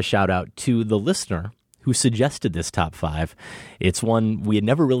want to give a shout out to the listener who suggested this top 5. It's one we had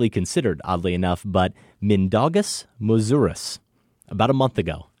never really considered, oddly enough, but Mindaugas Mozuris, about a month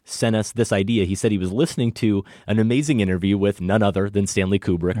ago, sent us this idea. He said he was listening to an amazing interview with none other than Stanley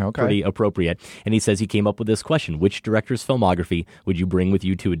Kubrick, pretty appropriate, and he says he came up with this question: which director's filmography would you bring with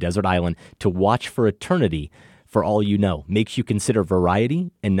you to a desert island to watch for eternity? For all you know, makes you consider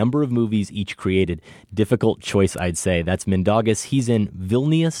variety and number of movies each created. Difficult choice, I'd say. That's Mindaugas. He's in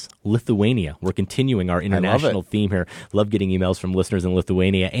Vilnius, Lithuania. We're continuing our international theme here. Love getting emails from listeners in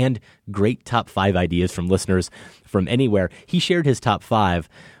Lithuania and great top 5 ideas from listeners from anywhere. He shared his top 5.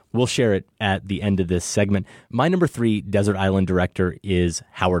 We'll share it at the end of this segment. My number 3 desert island director is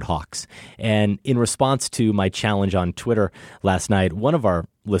Howard Hawks. And in response to my challenge on Twitter last night, one of our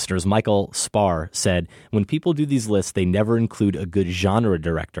listeners, Michael Spar, said, when people do these lists, they never include a good genre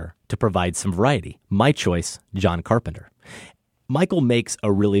director to provide some variety. My choice, John Carpenter. Michael makes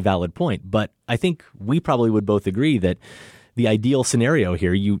a really valid point, but I think we probably would both agree that the ideal scenario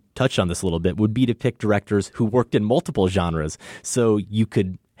here, you touched on this a little bit, would be to pick directors who worked in multiple genres so you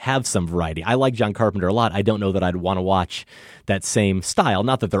could have some variety. I like John Carpenter a lot. I don't know that I'd want to watch that same style.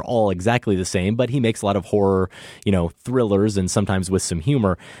 Not that they're all exactly the same, but he makes a lot of horror, thrillers, and sometimes with some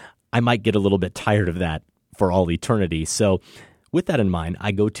humor. I might get a little bit tired of that for all eternity. So with that in mind,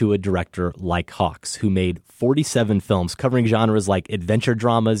 I go to a director like Hawks, who made 47 films covering genres like adventure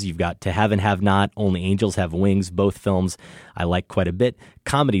dramas. You've got To Have and Have Not, Only Angels Have Wings, both films I like quite a bit.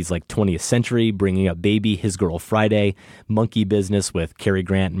 Comedies like 20th Century, Bringing Up Baby, His Girl Friday, Monkey Business with Cary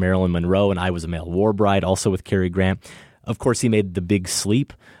Grant and Marilyn Monroe, and I Was a Male War Bride, also with Cary Grant. Of course, he made The Big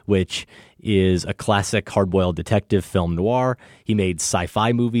Sleep, which is a classic hard-boiled detective film noir. He made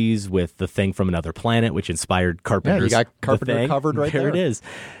sci-fi movies with The Thing from Another Planet, which inspired Carpenter's. Yeah, you got Carpenter covered right there. There it is.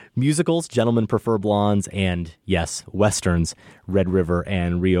 Musicals, Gentlemen Prefer Blondes, and, yes, Westerns, Red River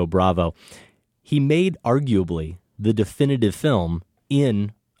and Rio Bravo. He made, arguably, the definitive film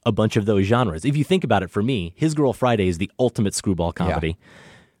in a bunch of those genres. If you think about it, for me, His Girl Friday is the ultimate screwball comedy. Yeah.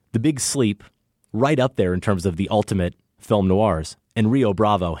 The Big Sleep, right up there in terms of the ultimate film noirs. And Rio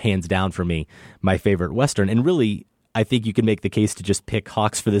Bravo, hands down for me, my favorite Western. And really, I think you can make the case to just pick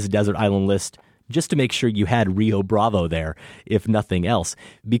Hawks for this desert island list just to make sure you had Rio Bravo there, if nothing else.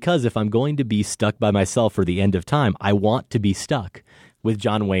 Because if I'm going to be stuck by myself for the end of time, I want to be stuck with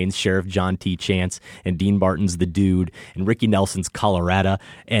John Wayne's Sheriff John T. Chance and Dean Barton's The Dude and Ricky Nelson's Colorado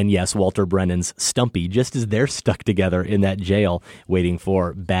and, yes, Walter Brennan's Stumpy, just as they're stuck together in that jail waiting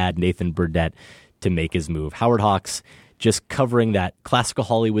for bad Nathan Burdett to make his move. Howard Hawks just covering that classical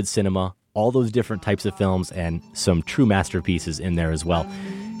Hollywood cinema, all those different types of films, and some true masterpieces in there as well.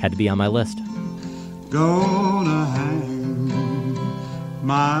 Had to be on my list. Gonna hang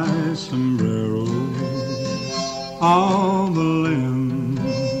my sombrero on the limb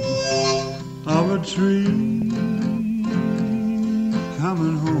of a tree,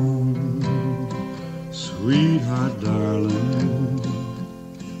 coming home sweetheart, darling,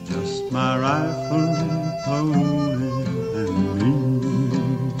 just my rifle, pony, and me.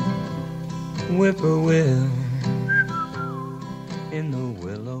 Whippoorwill in the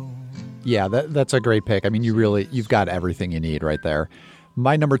willow. Yeah, that's a great pick. I mean, you've got everything you need right there.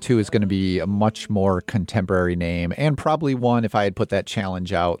 My number 2 is going to be a much more contemporary name, and probably one, if I had put that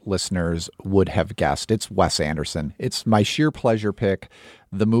challenge out, listeners would have guessed. It's Wes Anderson. It's my sheer pleasure pick.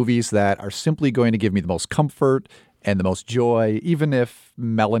 The movies that are simply going to give me the most comfort and the most joy, even if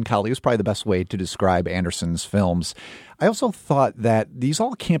melancholy is probably the best way to describe Anderson's films. I also thought that these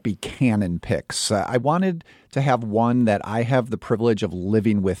all can't be canon picks. I wanted to have one that I have the privilege of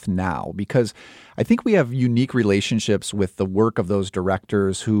living with now, because I think we have unique relationships with the work of those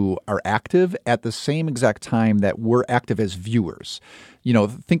directors who are active at the same exact time that we're active as viewers. You know,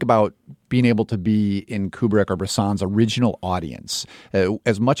 think about being able to be in Kubrick or Bresson's original audience.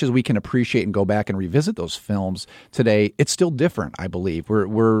 As much as we can appreciate and go back and revisit those films today, it's still different, I believe.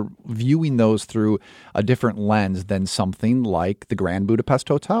 We're viewing those through a different lens than something like The Grand Budapest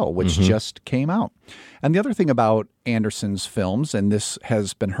Hotel, which just came out. And the other thing about Anderson's films, and this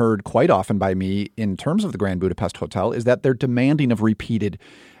has been heard quite often by me in terms of The Grand Budapest Hotel, is that they're demanding of repeated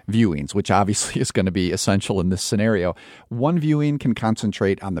viewings, which obviously is going to be essential in this scenario. One viewing can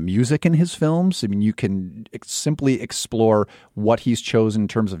concentrate on the music in his films. I mean, you can simply explore what he's chosen in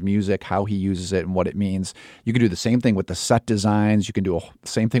terms of music, how he uses it, and what it means. You can do the same thing with the set designs. You can do the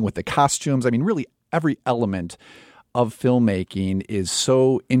same thing with the costumes. I mean, really every element of filmmaking is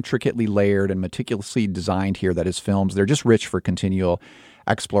so intricately layered and meticulously designed here that his films, they're just rich for continual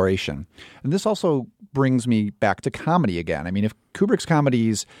exploration. And this also brings me back to comedy again. I mean, if Kubrick's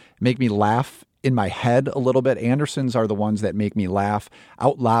comedies make me laugh in my head a little bit, Anderson's are the ones that make me laugh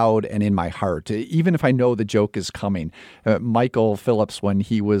out loud and in my heart, even if I know the joke is coming. Michael Phillips, when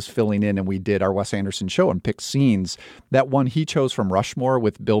he was filling in and we did our Wes Anderson show and picked scenes, that one he chose from Rushmore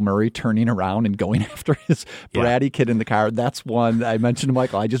with Bill Murray turning around and going after his bratty kid in the car, that's one I mentioned to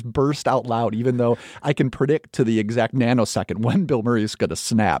Michael. I just burst out loud, even though I can predict to the exact nanosecond when Bill Murray is going to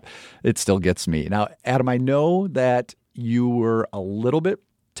snap. It still gets me. Now, Adam, I know that you were a little bit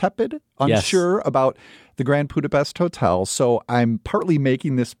tepid, unsure about the Grand Budapest Hotel. So I'm partly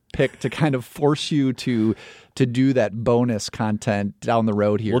making this pick to kind of force you to do that bonus content down the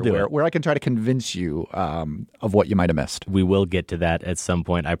road here, where I can try to convince you of what you might have missed. We will get to that at some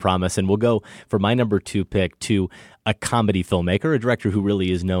point, I promise. And we'll go for my number 2 pick to a comedy filmmaker, a director who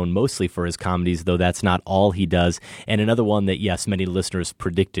really is known mostly for his comedies, though that's not all he does. And another one that, yes, many listeners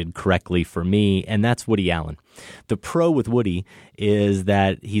predicted correctly for me, and that's Woody Allen. The pro with Woody is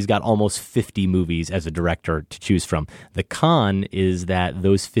that he's got almost 50 movies as a director to choose from. The con is that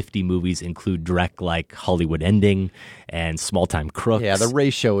those 50 movies include direct like Hollywood Ending and Small Time Crooks. Yeah, the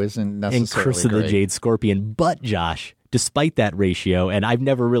ratio isn't necessarily and Curse of great. the Jade Scorpion. But, Josh, despite that ratio, and I've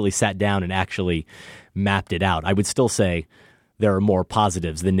never really sat down and actually mapped it out, I would still say there are more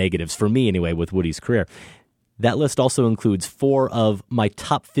positives than negatives, for me anyway, with Woody's career. That list also includes 4 of my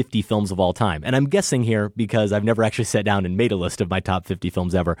top 50 films of all time. And I'm guessing here because I've never actually sat down and made a list of my top 50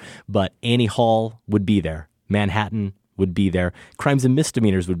 films ever. But Annie Hall would be there. Manhattan would be there. Crimes and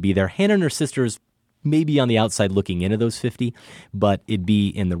Misdemeanors would be there. Hannah and Her Sisters maybe on the outside looking into those 50, but it'd be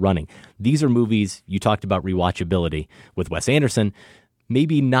in the running. These are movies, you talked about rewatchability with Wes Anderson,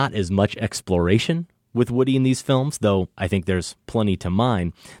 maybe not as much exploration with Woody in these films, though I think there's plenty to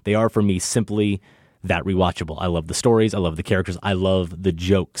mine. They are, for me, simply that rewatchable. I love the stories. I love the characters. I love the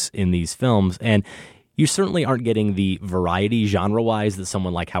jokes in these films. And you certainly aren't getting the variety genre-wise that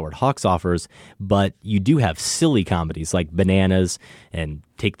someone like Howard Hawks offers, but you do have silly comedies like Bananas and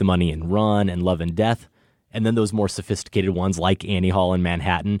Take the Money and Run and Love and Death, and then those more sophisticated ones like Annie Hall and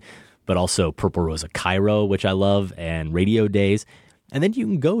Manhattan, but also Purple Rose of Cairo, which I love, and Radio Days. And then you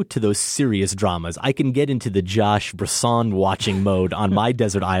can go to those serious dramas. I can get into the Josh Bresson watching mode on my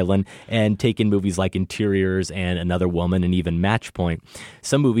desert island and take in movies like Interiors and Another Woman and even Match Point.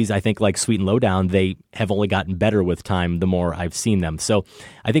 Some movies, I think, like Sweet and Lowdown, they have only gotten better with time the more I've seen them. So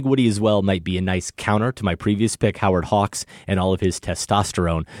I think Woody as well might be a nice counter to my previous pick, Howard Hawks, and all of his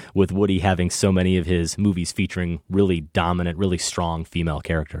testosterone, with Woody having so many of his movies featuring really dominant, really strong female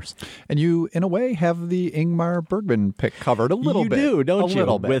characters. And you, in a way, have the Ingmar Bergman pick covered a little bit. You do, don't you?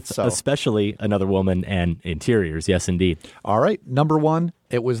 Little bit, with especially Another Woman and Interiors. Yes, indeed. All right. Number 1,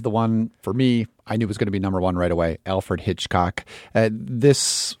 it was the one for me. I knew it was going to be number 1 right away. Alfred Hitchcock.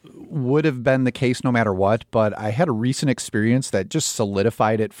 This would have been the case no matter what, but I had a recent experience that just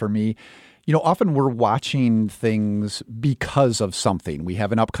solidified it for me. You know, often we're watching things because of something. We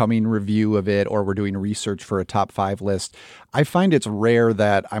have an upcoming review of it, or we're doing research for a top 5 list. I find it's rare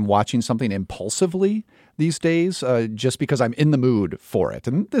that I'm watching something impulsively. these days just because I'm in the mood for it.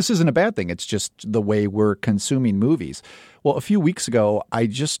 And this isn't a bad thing. It's just the way we're consuming movies. Well, a few weeks ago, I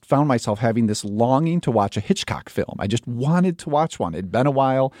just found myself having this longing to watch a Hitchcock film. I just wanted to watch one. It'd been a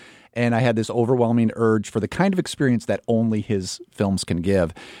while, and I had this overwhelming urge for the kind of experience that only his films can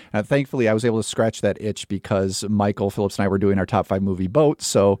give. Thankfully, I was able to scratch that itch because Michael Phillips and I were doing our top 5 movie Boat,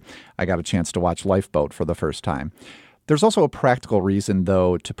 so I got a chance to watch Lifeboat for the first time. There's also a practical reason,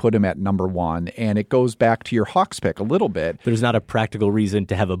 though, to put him at number 1, and it goes back to your Hawks pick a little bit. There's not a practical reason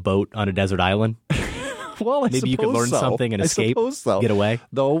to have a boat on a desert island? Well, maybe you could learn something and escape, get away.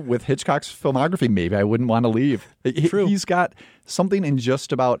 Though with Hitchcock's filmography, maybe I wouldn't want to leave. True. He's got something in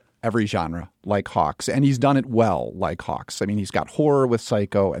just about every genre, like Hawks, and he's done it well, like Hawks. I mean, he's got horror with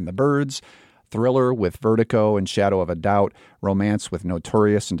Psycho and The Birds, thriller with Vertigo and Shadow of a Doubt, romance with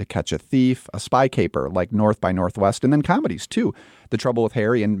Notorious and To Catch a Thief, a spy caper like North by Northwest, and then comedies too. The Trouble with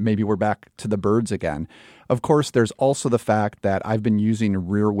Harry, and maybe we're back to The Birds again. Of course, there's also the fact that I've been using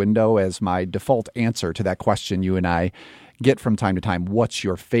Rear Window as my default answer to that question you and I get from time to time. What's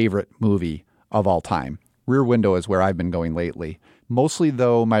your favorite movie of all time? Rear Window is where I've been going lately. Mostly,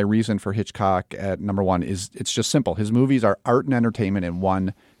 though, my reason for Hitchcock at number 1 is it's just simple. His movies are art and entertainment in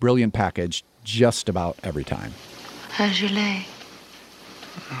one brilliant package just about every time. How's your leg?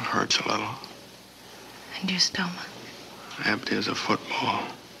 Hurts a little. And your stomach? Empty as a football.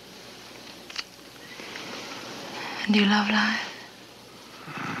 And do you love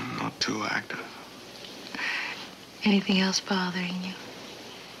life? Not too active. Anything else bothering you?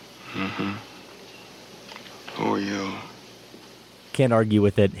 Mm-hmm. Who are you? Can't argue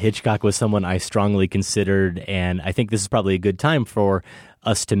with it. Hitchcock was someone I strongly considered, and I think this is probably a good time for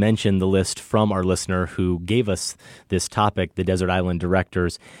us to mention the list from our listener who gave us this topic, the Desert Island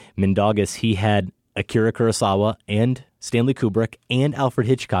directors. Mindaugas, he had Akira Kurosawa and Stanley Kubrick and Alfred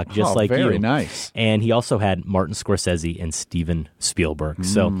Hitchcock, just like you. Very nice. And he also had Martin Scorsese and Steven Spielberg.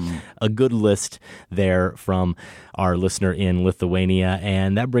 So a good list there from our listener in Lithuania.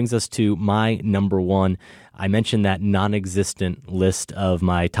 And that brings us to my number 1. I mentioned that non-existent list of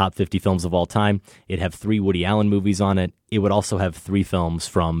my top 50 films of all time. It'd have 3 Woody Allen movies on it. It would also have 3 films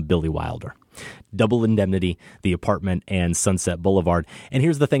from Billy Wilder. Double Indemnity, The Apartment, and Sunset Boulevard. And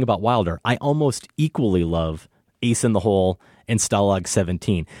here's the thing about Wilder. I almost equally love Ace in the Hole and Stalag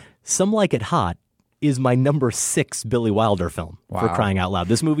 17. Some Like It Hot is my number 6 Billy Wilder film, for crying out loud.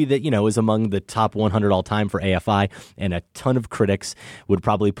 This movie that, is among the top 100 all time for AFI, and a ton of critics would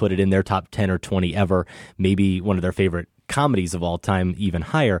probably put it in their top 10 or 20 ever, maybe one of their favorite comedies of all time, even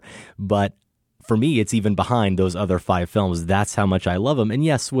higher. But for me, it's even behind those other 5 films. That's how much I love him. And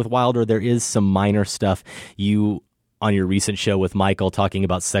yes, with Wilder, there is some minor stuff. You, on your recent show with Michael, talking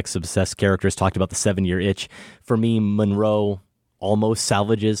about sex-obsessed characters, talked about the 7-Year Itch. For me, Monroe almost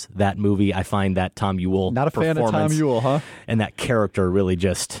salvages that movie. I find that Tom Ewell Not a fan of Tom Ewell, huh? And that character really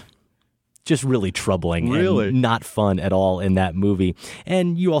just really troubling and not fun at all in that movie.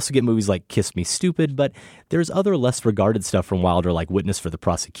 And you also get movies like Kiss Me Stupid, but there's other less regarded stuff from Wilder, like Witness for the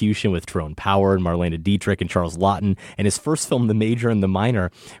Prosecution with Tyrone Power and Marlena Dietrich and Charles Laughton, and his first film, The Major and the Minor,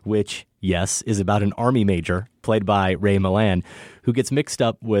 which, yes, is about an army major played by Ray Milland, who gets mixed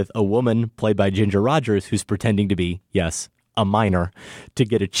up with a woman played by Ginger Rogers, who's pretending to be, yes, a minor to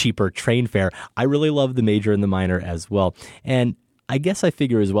get a cheaper train fare. I really love The Major and the Minor as well. And I guess I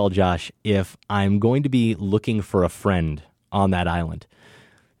figure as well, Josh, if I'm going to be looking for a friend on that island,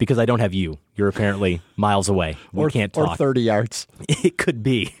 because I don't have you. You're apparently miles away. We can't talk. Or 30 yards. It could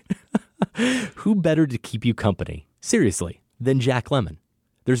be. Who better to keep you company, seriously, than Jack Lemmon?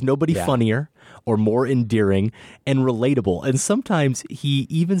 There's nobody funnier or more endearing and relatable. And sometimes he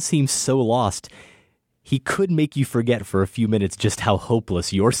even seems so lost, he could make you forget for a few minutes just how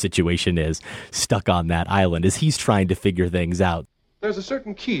hopeless your situation is, stuck on that island as he's trying to figure things out. There's a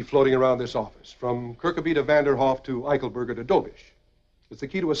certain key floating around this office, from Kirkeby to Vanderhoff to Eichelberger to Dobish. It's the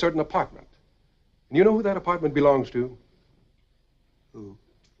key to a certain apartment. And you know who that apartment belongs to? Who?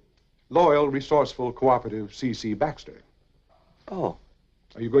 Loyal, resourceful, cooperative C.C. Baxter. Oh.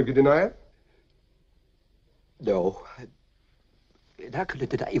 Are you going to deny it? No. How could I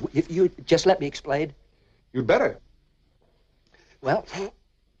deny? If you just let me explain. You'd better. Well,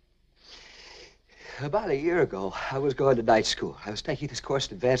 about a year ago, I was going to night school. I was taking this course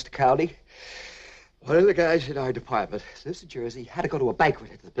in advanced accounting. One of the guys in our department, lives in Jersey, had to go to a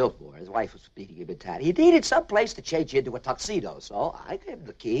banquet at the Biltmore. His wife was meeting him in town. He needed some place to change into a tuxedo, so I gave him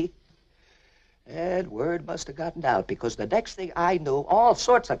the key. And word must have gotten out, because the next thing I knew, all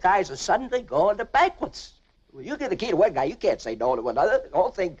sorts of guys are suddenly going to banquets. Well, you give the key to one guy, you can't say no to another. The whole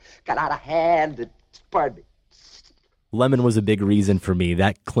thing got out of hand. Pardon me. Lemmon was a big reason for me.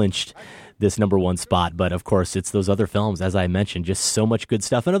 That clinched this number one spot. But of course, it's those other films, as I mentioned, just so much good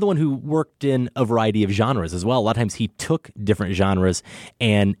stuff. Another one who worked in a variety of genres as well. A lot of times he took different genres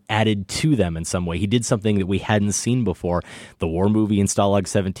and added to them in some way. He did something that we hadn't seen before. The war movie in Stalag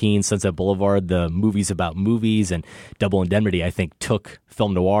 17, Sunset Boulevard, the movies about movies, and Double Indemnity, I think, took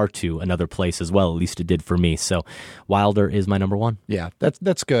film noir to another place as well. At least it did for me. So Wilder is my number one. Yeah,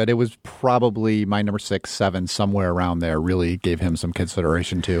 that's good. It was probably my number 6, 7, somewhere around there. Really gave him some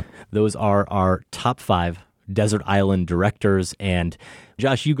consideration too. Those are our top 5 desert island directors. And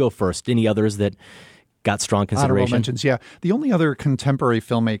Josh, you go first. Any others that got strong consideration? Honorable mentions, yeah. The only other contemporary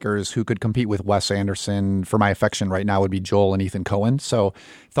filmmakers who could compete with Wes Anderson for my affection right now would be Joel and Ethan Coen. So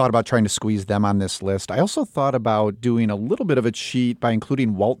thought about trying to squeeze them on this list. I also thought about doing a little bit of a cheat by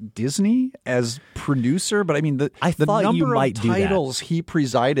including Walt Disney as producer. But I mean, the number of titles he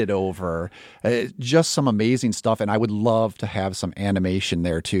presided over, just some amazing stuff. And I would love to have some animation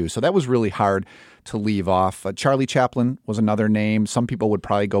there too. So that was really hard to leave off. Charlie Chaplin was another name. Some people would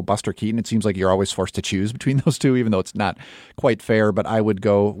probably go Buster Keaton. It seems like you're always forced to choose between those two, even though it's not quite fair, but I would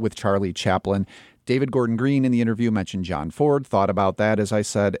go with Charlie Chaplin. David Gordon Green in the interview mentioned John Ford, thought about that, as I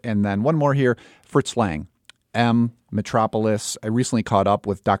said. And then one more here, Fritz Lang. Metropolis. I recently caught up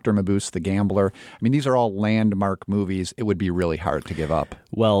with Dr. Mabuse, The Gambler. I mean, these are all landmark movies. It would be really hard to give up.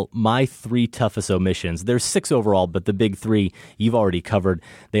 Well, my 3 toughest omissions, there's 6 overall, but the big 3 you've already covered.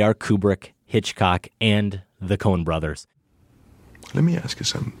 They are Kubrick, Hitchcock, and the Coen brothers. Let me ask you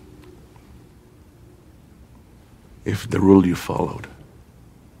something. If the rule you followed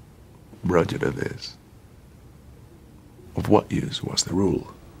brought you to this, of what use was the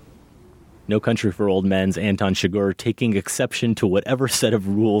rule? No Country for Old Men's Anton Chigurh taking exception to whatever set of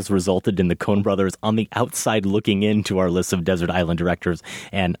rules resulted in the Coen brothers on the outside looking into our list of desert island directors.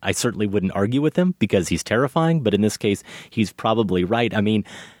 And I certainly wouldn't argue with him because he's terrifying, but in this case, he's probably right. I mean,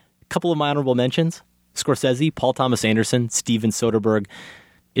 a couple of my honorable mentions, Scorsese, Paul Thomas Anderson, Steven Soderbergh.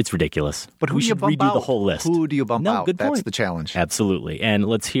 It's ridiculous. But who we do you should bump redo out? The whole list. Who do you bump out? Good point. That's the challenge. Absolutely. And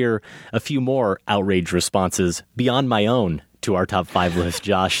let's hear a few more outrage responses beyond my own to our top 5 list,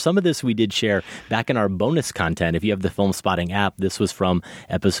 Josh. Some of this we did share back in our bonus content. If you have the Film Spotting app, this was from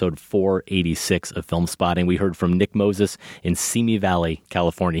episode 486 of Film Spotting. We heard from Nick Moses in Simi Valley,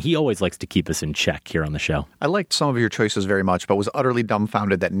 California. He always likes to keep us in check here on the show. I liked some of your choices very much, but was utterly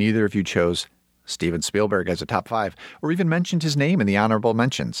dumbfounded that neither of you chose Steven Spielberg as a top 5, or even mentioned his name in the honorable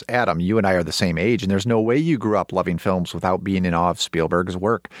mentions. Adam, you and I are the same age, and there's no way you grew up loving films without being in awe of Spielberg's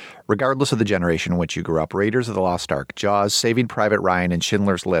work. Regardless of the generation in which you grew up, Raiders of the Lost Ark, Jaws, Saving Private Ryan, and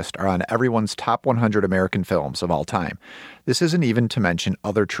Schindler's List are on everyone's top 100 American films of all time. This isn't even to mention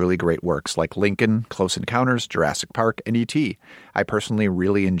other truly great works like Lincoln, Close Encounters, Jurassic Park, and E.T. I personally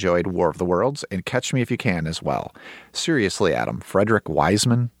really enjoyed War of the Worlds and Catch Me If You Can as well. Seriously, Adam, Frederick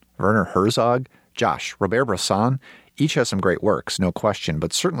Wiseman, Werner Herzog, Josh, Robert Bresson, each has some great works, no question,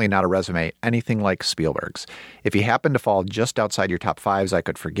 but certainly not a resume anything like Spielberg's. If he happened to fall just outside your top 5s, I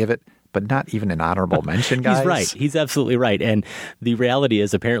could forgive it, but not even an honorable mention, guys. He's right. He's absolutely right. And the reality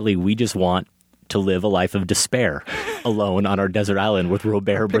is, apparently, we just want to live a life of despair alone on our desert island with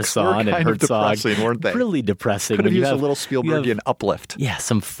Robert Bresson and Herzog. Depressing, weren't they? Really depressing. Could have used a little Spielbergian uplift. Yeah,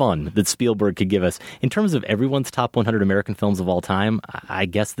 some fun that Spielberg could give us. In terms of everyone's top 100 American films of all time, I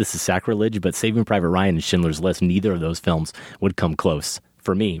guess this is sacrilege, but Saving Private Ryan and Schindler's List, neither of those films would come close.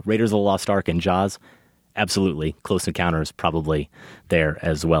 For me, Raiders of the Lost Ark and Jaws, absolutely. Close Encounters, probably there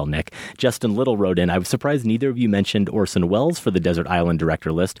as well, Nick. Justin Little wrote in, I was surprised neither of you mentioned Orson Welles for the Desert Island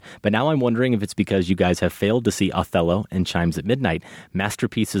director list, but now I'm wondering if it's because you guys have failed to see Othello and Chimes at Midnight.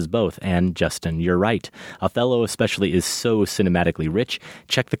 Masterpieces both, and Justin, you're right. Othello especially is so cinematically rich.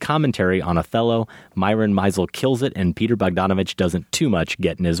 Check the commentary on Othello. Myron Meisel kills it, and Peter Bogdanovich doesn't too much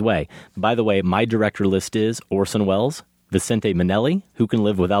get in his way. By the way, my director list is Orson Welles, Vicente Minnelli, who can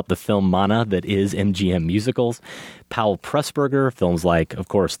live without the film Mana that is MGM Musicals, Powell Pressburger, films like, of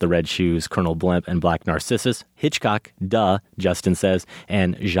course, The Red Shoes, Colonel Blimp, and Black Narcissus, Hitchcock, duh, Justin says,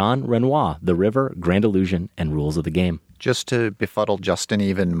 and Jean Renoir, The River, Grand Illusion, and Rules of the Game. Just to befuddle Justin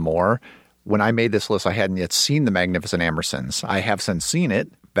even more, when I made this list, I hadn't yet seen The Magnificent Ambersons. I have since seen it,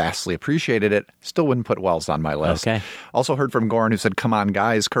 vastly appreciated it, still wouldn't put Wells on my list. Okay. Also heard from Goran, who said, come on,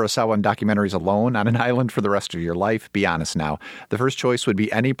 guys, Kurosawa and documentaries alone on an island for the rest of your life. Be honest now. The first choice would be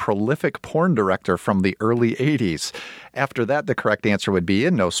any prolific porn director from the early 80s. After that, the correct answer would be,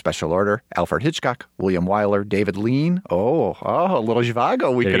 in no special order, Alfred Hitchcock, William Wyler, David Lean. Oh, a little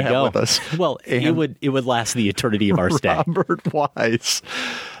Zhivago we there could have with us. Well, it would last the eternity of our stay. Robert Wise.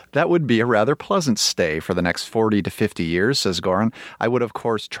 That would be a rather pleasant stay for the next 40 to 50 years, says Goran. I would, of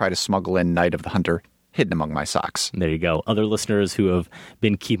course, try to smuggle in Night of the Hunter hidden among my socks. There you go. Other listeners who have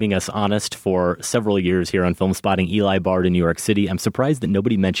been keeping us honest for several years here on Film Spotting, Eli Bard in New York City. I'm surprised that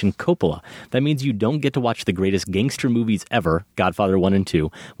nobody mentioned Coppola. That means you don't get to watch the greatest gangster movies ever, Godfather 1 and 2,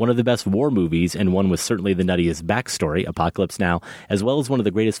 one of the best war movies, and one with certainly the nuttiest backstory, Apocalypse Now, as well as one of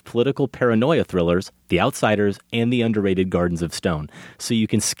the greatest political paranoia thrillers, The Outsiders, and the underrated Gardens of Stone. So you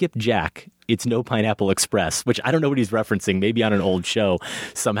can skip Jack. It's no Pineapple Express, which I don't know what he's referencing. Maybe on an old show,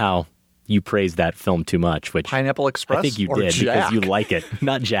 somehow you praised that film too much, which Pineapple Express? I think you did Jack? because you like it.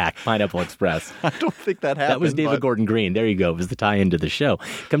 Not Jack, Pineapple Express. I don't think that happened. That was David Gordon Green. There you go. It was the tie-in to the show.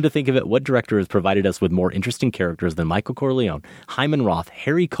 Come to think of it, what director has provided us with more interesting characters than Michael Corleone, Hyman Roth,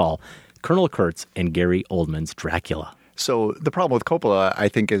 Harry Caul, Colonel Kurtz, and Gary Oldman's Dracula? So the problem with Coppola, I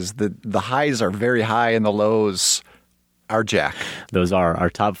think, is the highs are very high and the lows are Jack. Those are our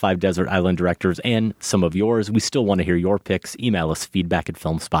top 5 Desert Island directors and some of yours. We still want to hear your picks. Email us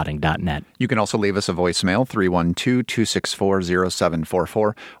feedback@filmspotting.net. You can also leave us a voicemail,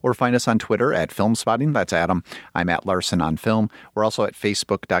 312-264-0744, or find us on Twitter at Filmspotting. That's Adam. I'm at Larson on Film. We're also at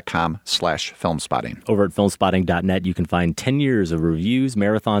facebook.com/filmspotting. Over at filmspotting.net, you can find 10 years of reviews,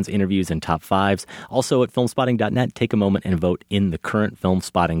 marathons, interviews, and top 5s. Also at filmspotting.net, take a moment and vote in the current Film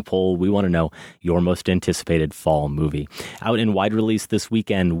Spotting poll. We want to know your most anticipated fall movie. Out in wide release this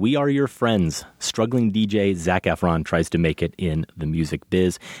weekend, We Are Your Friends. Struggling DJ Zac Efron tries to make it in the music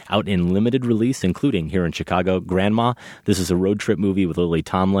biz. Out in limited release, including here in Chicago, Grandma. This is a road trip movie with Lily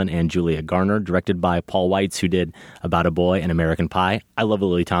Tomlin and Julia Garner, directed by Paul Weitz, who did About a Boy and American Pie. I love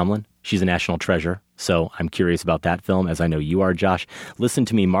Lily Tomlin. She's a national treasure, so I'm curious about that film, as I know you are, Josh. Listen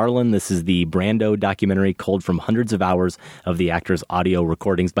to Me, Marlon. This is the Brando documentary culled from hundreds of hours of the actor's audio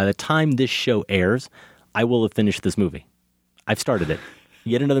recordings. By the time this show airs, I will have finished this movie. I've started it.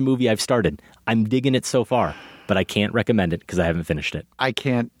 Yet another movie I've started. I'm digging it so far, but I can't recommend it because I haven't finished it. I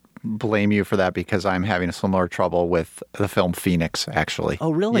can't blame you for that because I'm having a similar trouble with the film Phoenix, actually.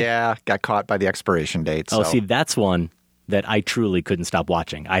 Oh, really? Yeah, got caught by the expiration date. Oh, so. see, that's one that I truly couldn't stop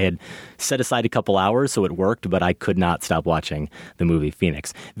watching. I had set aside a couple hours, so it worked, but I could not stop watching the movie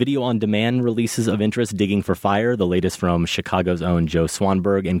Phoenix. Video on demand releases of interest, Digging for Fire, the latest from Chicago's own Joe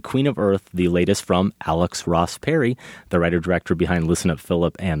Swanberg, and Queen of Earth, the latest from Alex Ross Perry, the writer-director behind Listen Up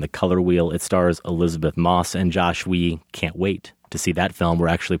Philip and The Color Wheel. It stars Elizabeth Moss, and Josh, we can't wait to see that film. We're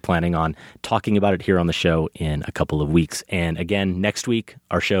actually planning on talking about it here on the show in a couple of weeks. And again, next week,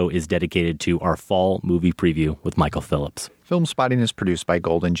 our show is dedicated to our fall movie preview with Michael Phillips. Film Spotting is produced by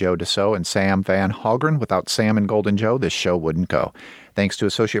Golden Joe Dassault and Sam Van Halgren. Without Sam and Golden Joe, this show wouldn't go. Thanks to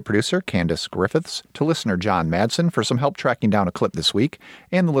associate producer Candace Griffiths, to listener John Madsen for some help tracking down a clip this week,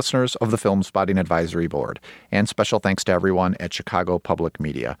 and the listeners of the Film Spotting Advisory Board. And special thanks to everyone at Chicago Public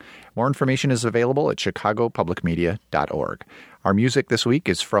Media. More information is available at chicagopublicmedia.org. Our music this week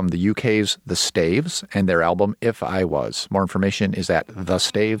is from the UK's The Staves and their album If I Was. More information is at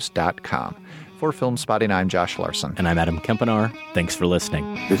thestaves.com. For Film Spotting, I'm Josh Larson. And I'm Adam Kempenaar. Thanks for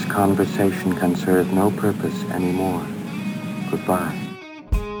listening. This conversation can serve no purpose anymore. Goodbye.